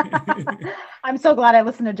 Like I'm so glad I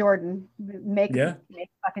listened to Jordan make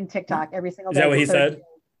fucking TikTok every single day. Is that what he said?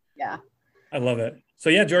 Yeah. I love it. So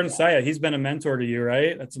yeah, Jordan Saya, he's been a mentor to you,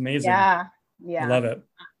 right? That's amazing. Yeah. I love it.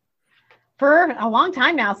 For a long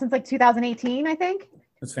time now, since like 2018, I think.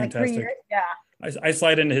 That's fantastic. Like 3 years. Yeah. I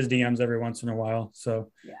slide into his DMs every once in a while. So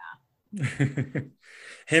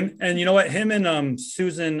him and you know what? Him and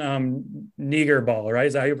Susan Niegerball, right?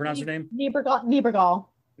 Is that how you pronounce her name? Niebergall.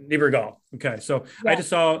 Okay. So I just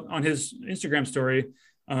saw on his Instagram story,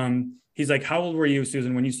 he's like, how old were you,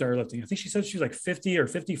 Susan, when you started lifting? I think she said she was like 50 or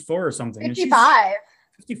 54 or something. 55. And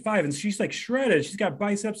 55 and she's like shredded. She's got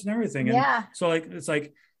biceps and everything. And so like, it's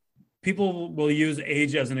like, people will use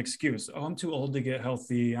age as an excuse. Oh, I'm too old to get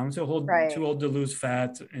healthy. I'm too old to lose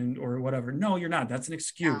fat or whatever. No, you're not. That's an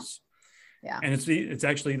excuse. Yeah. And it's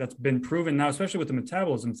actually, that's been proven now, especially with the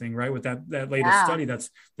metabolism thing, right? With that latest study that's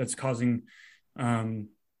causing a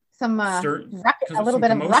little bit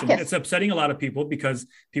of ruckus. It's upsetting a lot of people because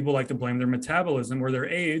people like to blame their metabolism or their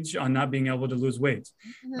age on not being able to lose weight.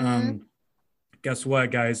 Guess what,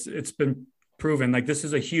 guys? It's been proven. Like this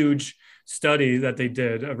is a huge study that they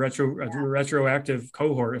did, a retroactive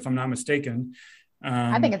cohort, if I'm not mistaken.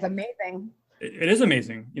 I think it's amazing. It is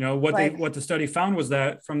amazing. What the study found was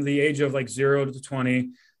that from the age of like 0 to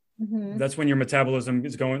 20, that's when your metabolism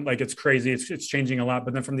is going, like it's crazy. It's changing a lot.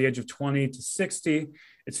 But then from the age of 20 to 60,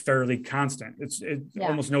 it's fairly constant. It's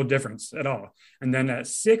almost no difference at all. And then at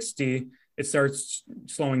 60, it starts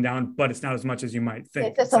slowing down, but it's not as much as you might think.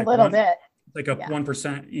 It's just a little bit. Like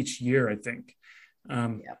 1% each year, I think.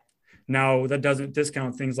 Now that doesn't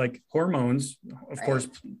discount things like hormones, of course,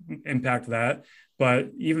 impact that, but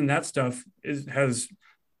even that stuff has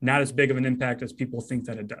not as big of an impact as people think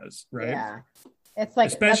that it does, right? Yeah, it's like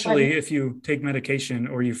especially if you take medication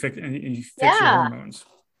or you fix your hormones.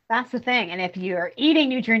 That's the thing, and if you're eating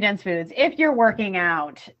nutrient dense foods, if you're working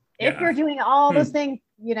out, if you're doing all those things,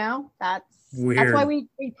 that's why we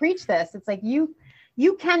preach this. It's like you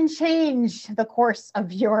can change the course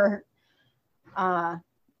of your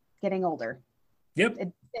getting older.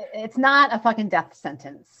 Yep. It's not a fucking death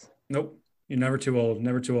sentence. Nope. You're never too old.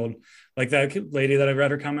 Like that lady that I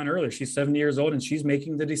read her comment earlier, she's 70 years old and she's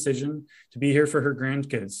making the decision to be here for her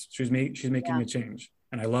grandkids. She's making a change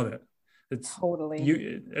and I love it. It's totally,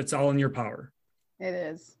 it's all in your power. It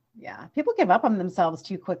is. Yeah. People give up on themselves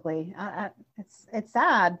too quickly. It's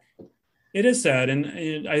sad. It is sad, and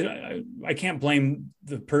I can't blame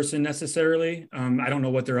the person necessarily. I don't know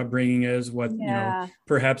what their upbringing is, what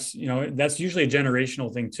perhaps that's usually a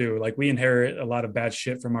generational thing too. Like we inherit a lot of bad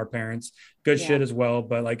shit from our parents, good shit as well.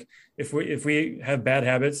 But like if we have bad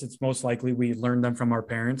habits, it's most likely we learn them from our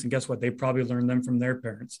parents, and guess what? They probably learned them from their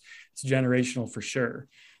parents. It's generational for sure.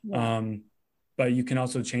 Yeah. But you can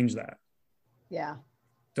also change that. Yeah.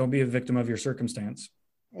 Don't be a victim of your circumstance.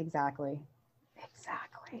 Exactly.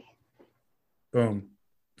 Boom.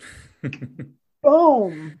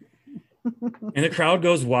 Boom. And the crowd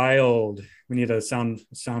goes wild. We need a sound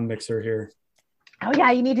mixer here. Oh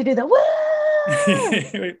yeah, you need to do the woo.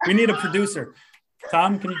 We need a producer.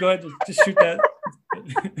 Tom, can you go ahead and just shoot that?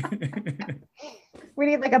 We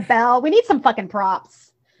need like a bell. We need some fucking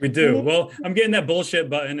props. We do. Well, I'm getting that bullshit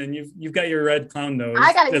button, and you've got your red clown nose.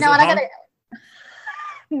 I got it.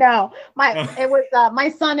 No, it was my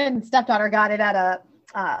son and stepdaughter got it at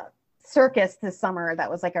a circus this summer. That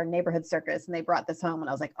was like our neighborhood circus, and they brought this home, and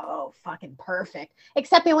I was like, oh, fucking perfect.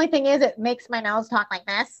 Except the only thing is it makes my nose talk like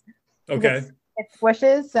this. Okay. It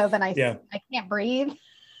swishes, so then I can't breathe.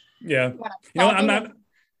 Yeah.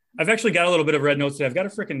 I've actually got a little bit of red nose today. I've got a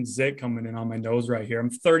freaking zit coming in on my nose right here. I'm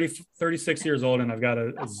 36 years old, and I've got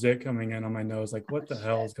a zit coming in on my nose. Like, what the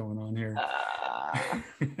hell is going on here?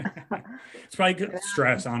 It's probably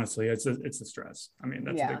stress, honestly. It's the stress. I mean,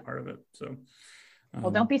 that's a big part of it. So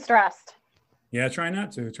well, don't be stressed. Yeah, try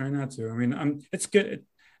not to. I mean, it's good.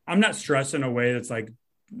 I'm not stressed in a way that's like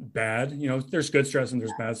bad. There's good stress and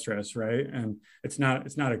there's bad stress, right? And it's not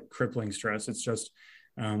a crippling stress. It's just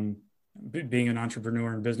being an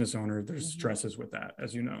entrepreneur and business owner. There's stresses with that,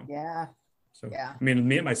 as you know. Yeah. So I mean,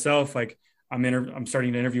 me myself, like I'm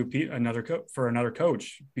starting to interview another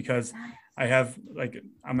coach because I have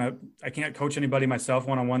I can't coach anybody myself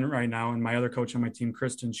one-on-one right now. And my other coach on my team,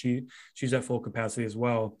 Kristen, she's at full capacity as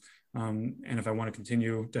well. And if I want to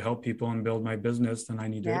continue to help people and build my business, then I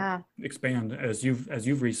need to expand as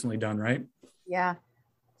you've recently done, right? Yeah.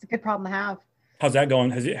 It's a good problem to have. How's that going?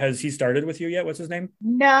 Has he started with you yet? What's his name?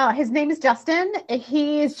 No, his name is Justin.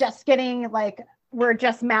 He's just getting we're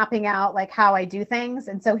just mapping out like how I do things.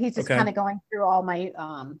 And so he's just kind of going through all my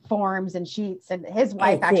forms and sheets, and his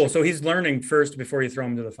wife actually. So he's learning first before you throw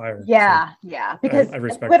him to the fire. Yeah. So yeah. Because I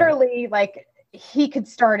respect literally that. He could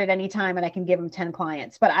start at any time and I can give him 10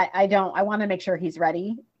 clients, but I want to make sure he's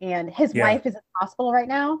ready. And his wife is in the hospital right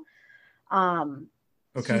now.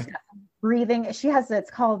 Okay. She's got breathing.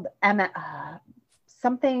 It's called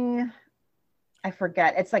something, I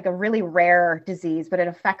forget. It's like a really rare disease, but it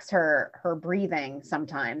affects her breathing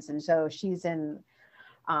sometimes. And so she's in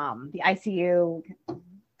the ICU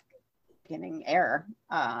getting air.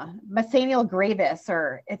 Myasthenia gravis,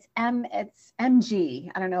 or it's MG.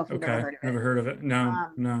 I don't know if you've ever heard of it. Never heard of it.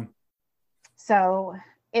 No. So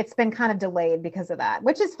it's been kind of delayed because of that,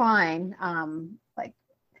 which is fine.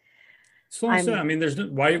 Slow and steady. I mean, there's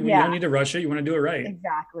why you don't need to rush it. You want to do it right.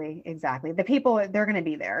 Exactly. The people, they're going to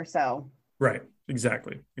be there. So. Right.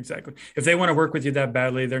 Exactly. If they want to work with you that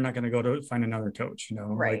badly, they're not going to go to find another coach,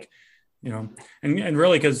 right. And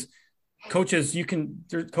really, because coaches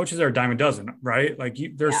are a dime a dozen, right?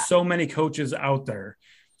 There's so many coaches out there.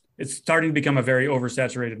 It's starting to become a very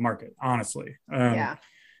oversaturated market, honestly.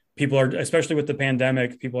 People are, especially with the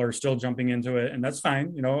pandemic, people are still jumping into it, and that's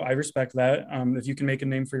fine. I respect that. If you can make a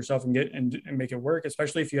name for yourself and make it work,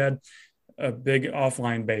 especially if you had a big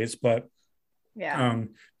offline base, but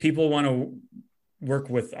people want to work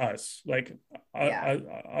with us,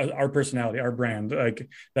 our personality, our brand.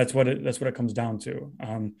 That's what it comes down to.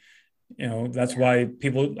 That's why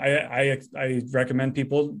people, I recommend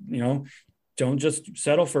people, don't just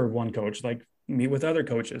settle for one coach, meet with other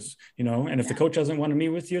coaches, and if the coach doesn't want to meet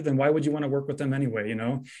with you, then why would you want to work with them anyway?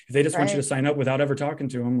 If they just want you to sign up without ever talking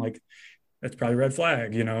to them, that's probably a red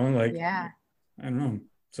flag, I don't know.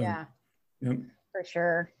 So, for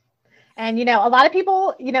sure. And, a lot of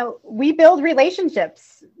people, we build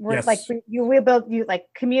relationships. We're we build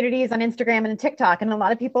communities on Instagram and TikTok. And a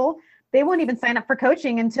lot of people, they won't even sign up for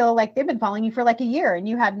coaching until they've been following you for a year and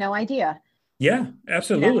you had no idea. Yeah,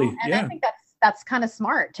 absolutely. And I think that's kind of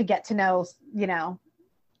smart to get to know,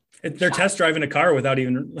 they're test driving a car without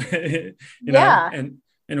even, and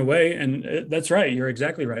in a way. And that's right. You're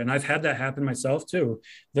exactly right. And I've had that happen myself too.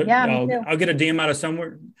 I'll get a DM out of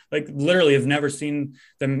somewhere, literally I've never seen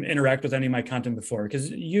them interact with any of my content before.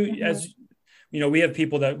 Cause we have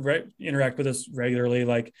people that interact with us regularly.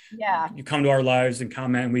 Like, yeah, you come to our lives and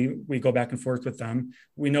comment, and we go back and forth with them.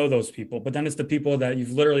 We know those people, but then it's the people that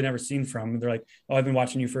you've literally never seen from. They're like, oh, I've been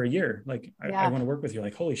watching you for a year. Like, I want to work with you.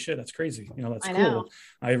 Like, holy shit, that's crazy. That's cool.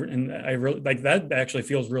 I really like that. Actually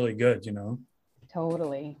feels really good.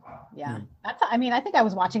 Totally. Yeah. I think I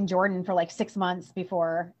was watching Jordan for like 6 months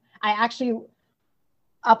before I actually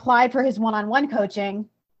applied for his one-on-one coaching.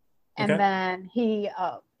 And then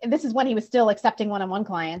this is when he was still accepting one-on-one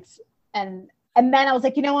clients. And then I was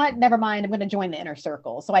like, you know what? Never mind. I'm going to join the inner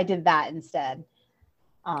circle. So I did that instead.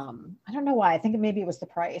 I don't know why. I think maybe it was the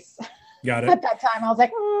price. Got it. At that time, I was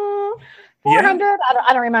like, 400. Yeah.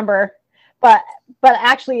 I don't remember, but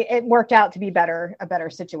actually it worked out to be a better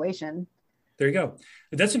situation. There you go.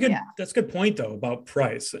 That's a good point though, about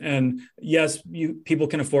price. And yes, people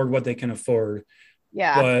can afford what they can afford.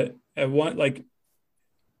 Yeah. But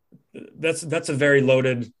that's a very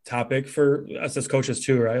loaded topic for us as coaches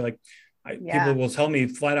too, right? Like people will tell me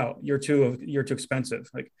flat out, you're too expensive.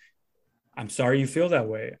 Like, I'm sorry you feel that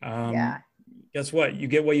way. Guess what? You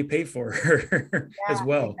get what you pay for as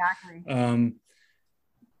well. Exactly.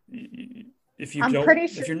 If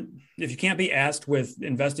you can't be asked with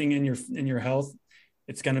investing in your health,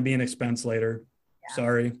 it's going to be an expense later. Yeah.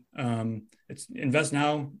 Sorry. It's invest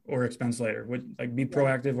now or expense later. Be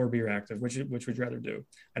proactive or be reactive. Which would you rather do?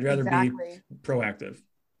 I'd rather be proactive.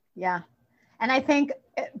 Yeah. And I think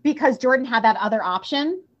because Jordan had that other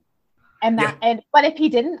option but if he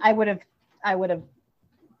didn't, I would have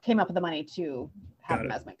came up with the money to have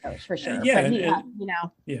him as my coach for sure. Yeah.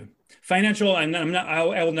 But Yeah. Financial. I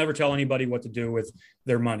will never tell anybody what to do with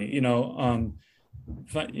their money.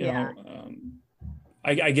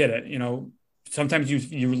 I get it. Sometimes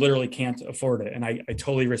you literally can't afford it. And I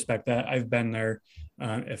totally respect that. I've been there.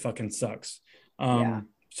 It fucking sucks.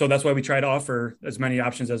 So that's why we try to offer as many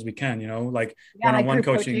options as we can, like one-on-one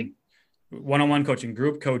coaching,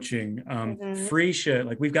 group coaching, free shit.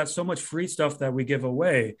 Like, we've got so much free stuff that we give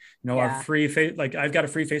away, our free I've got a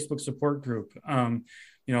free Facebook support group,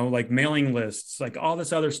 like mailing lists, like all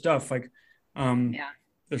this other stuff. Like,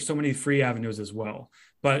 there's so many free avenues as well.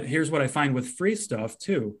 But here's what I find with free stuff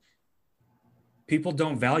too. People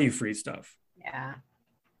don't value free stuff. Yeah.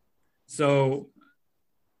 So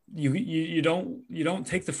you don't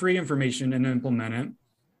take the free information and implement it.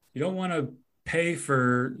 You don't want to pay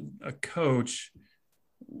for a coach.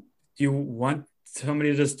 Do you want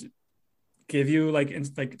somebody to just give you like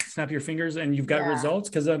snap your fingers and you've got results?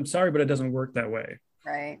 Because I'm sorry, but it doesn't work that way.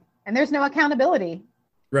 Right. And there's no accountability.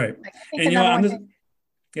 Right. And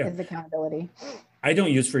is accountability. I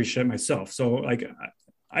don't use free shit myself. So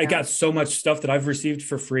I got so much stuff that I've received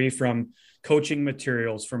for free from coaching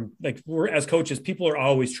materials, from we're, as coaches, people are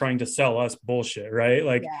always trying to sell us bullshit,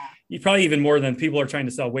 right? You probably even more than people are trying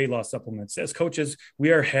to sell weight loss supplements. As coaches,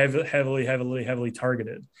 we are heavily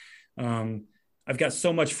targeted. I've got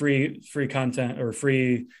so much free content or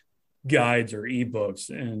free guides or ebooks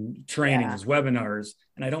and trainings, webinars,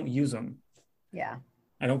 and I don't use them. Yeah.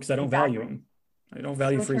 I don't, because I don't value them. I don't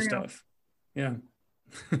value free stuff. Yeah.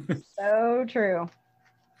 So true.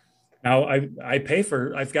 Now I pay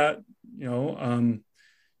for, I've got, 2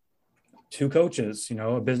 coaches,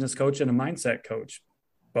 a business coach and a mindset coach.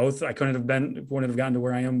 Both, I wouldn't have gotten to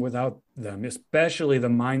where I am without them, especially the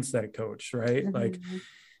mindset coach, right? Mm-hmm. Like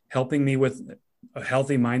helping me with a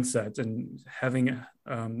healthy mindset and having,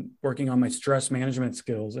 working on my stress management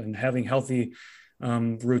skills and having healthy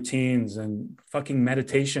routines and fucking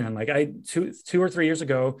meditation. Like 2 or 3 years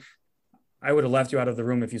ago, I would have left you out of the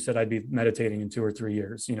room if you said I'd be meditating in 2 or 3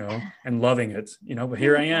 years, and loving it, but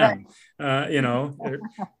here I am,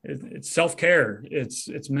 it's self-care.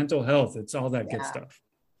 It's mental health. It's all that good stuff.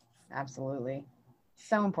 Absolutely.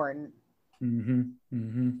 So important. Mm-hmm.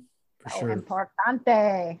 Mm-hmm. For sure.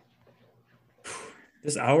 Importante.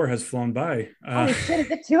 This hour has flown by. Holy shit, is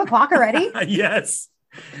it 2 o'clock already? Yes.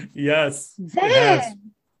 Dang.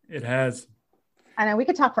 It has. I know we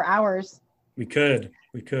could talk for hours. We could.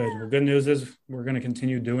 Well, good news is we're going to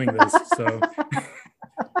continue doing this. So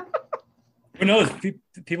who knows?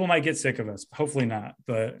 People might get sick of us. Hopefully not.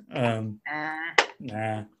 But nah.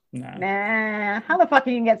 How the fuck are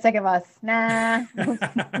you going to get sick of us? Nah.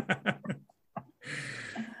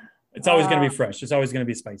 It's always going to be fresh. It's always going to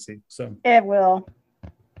be spicy. So it will.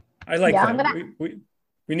 I like that.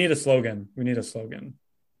 We need a slogan.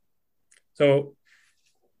 So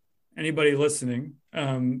anybody listening,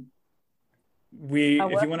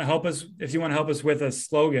 if you want to help us with a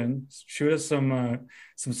slogan, shoot us some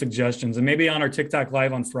suggestions, and maybe on our TikTok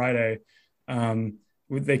live on Friday,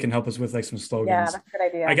 they can help us with some slogans. Yeah, that's a good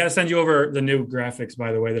idea. I got to send you over the new graphics,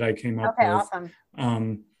 by the way, that I came up with. Okay,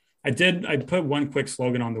 awesome. I put one quick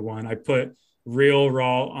slogan on the one. I put real,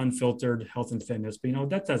 raw, unfiltered health and fitness, but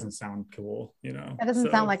that doesn't sound cool, That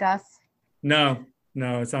doesn't sound like us. No,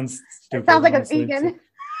 it sounds stupid. It sounds like honestly. A vegan.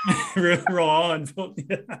 Real, raw,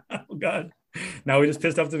 unfiltered. Oh God. Now we just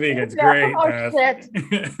pissed off the vegans. Great. Shit.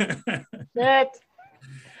 Shit.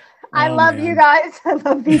 I love you guys. I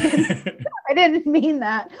love vegans. I didn't mean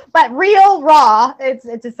that, but real raw. It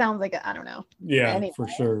just sounds like I don't know. Yeah, anyway, for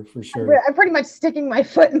sure. I'm pretty much sticking my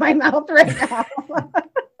foot in my mouth right now.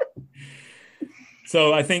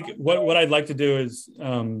 So I think what I'd like to do is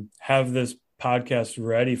have this podcast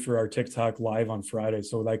ready for our TikTok live on Friday,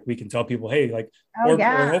 so like we can tell people, hey, like, or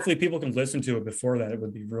hopefully people can listen to it before that. It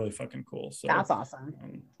would be really fucking cool. So that's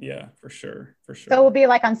awesome. Yeah, for sure. So it will be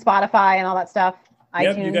like on Spotify and all that stuff.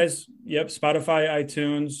 Yep, iTunes. you guys. Yep, Spotify,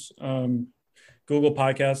 iTunes, Google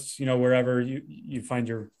Podcasts. Wherever you find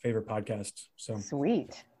your favorite podcast. So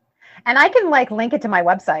sweet, and I can like link it to my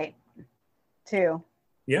website too.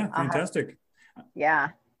 Yeah, fantastic.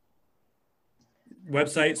 Yeah.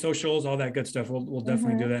 Website, socials, all that good stuff. We'll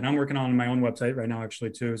definitely do that. And I'm working on my own website right now,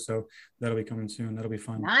 actually, too. So that'll be coming soon. That'll be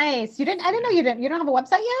fun. Nice. I didn't know you don't have a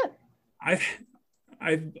website yet?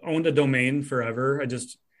 I've owned a domain forever.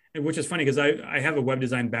 Which is funny because I have a web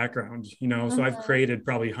design background, so I've created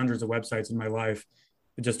probably hundreds of websites in my life.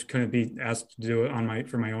 It just couldn't be asked to do it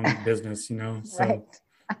for my own business, So right.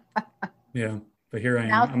 Yeah, but here I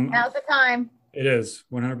am. Now's the time. It is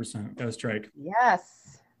 100%. Got to strike.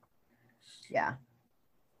 Yes. Yeah.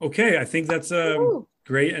 Okay, I think that's a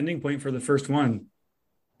great ending point for the first one.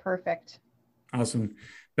 Perfect. Awesome.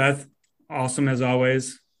 Beth, awesome as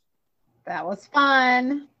always. That was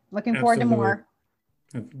fun. Looking forward to more.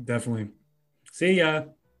 Definitely. See ya.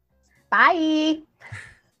 Bye.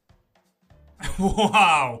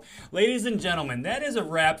 Wow. Ladies and gentlemen, that is a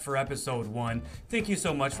wrap for episode 1. Thank you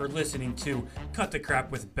so much for listening to Cut the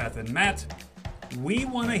Crap with Beth and Matt. We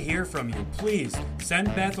want to hear from you. Please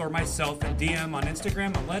send Beth or myself a DM on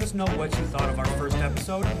Instagram and let us know what you thought of our first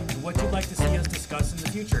episode and what you'd like to see us discuss in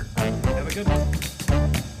the future. Have a good one.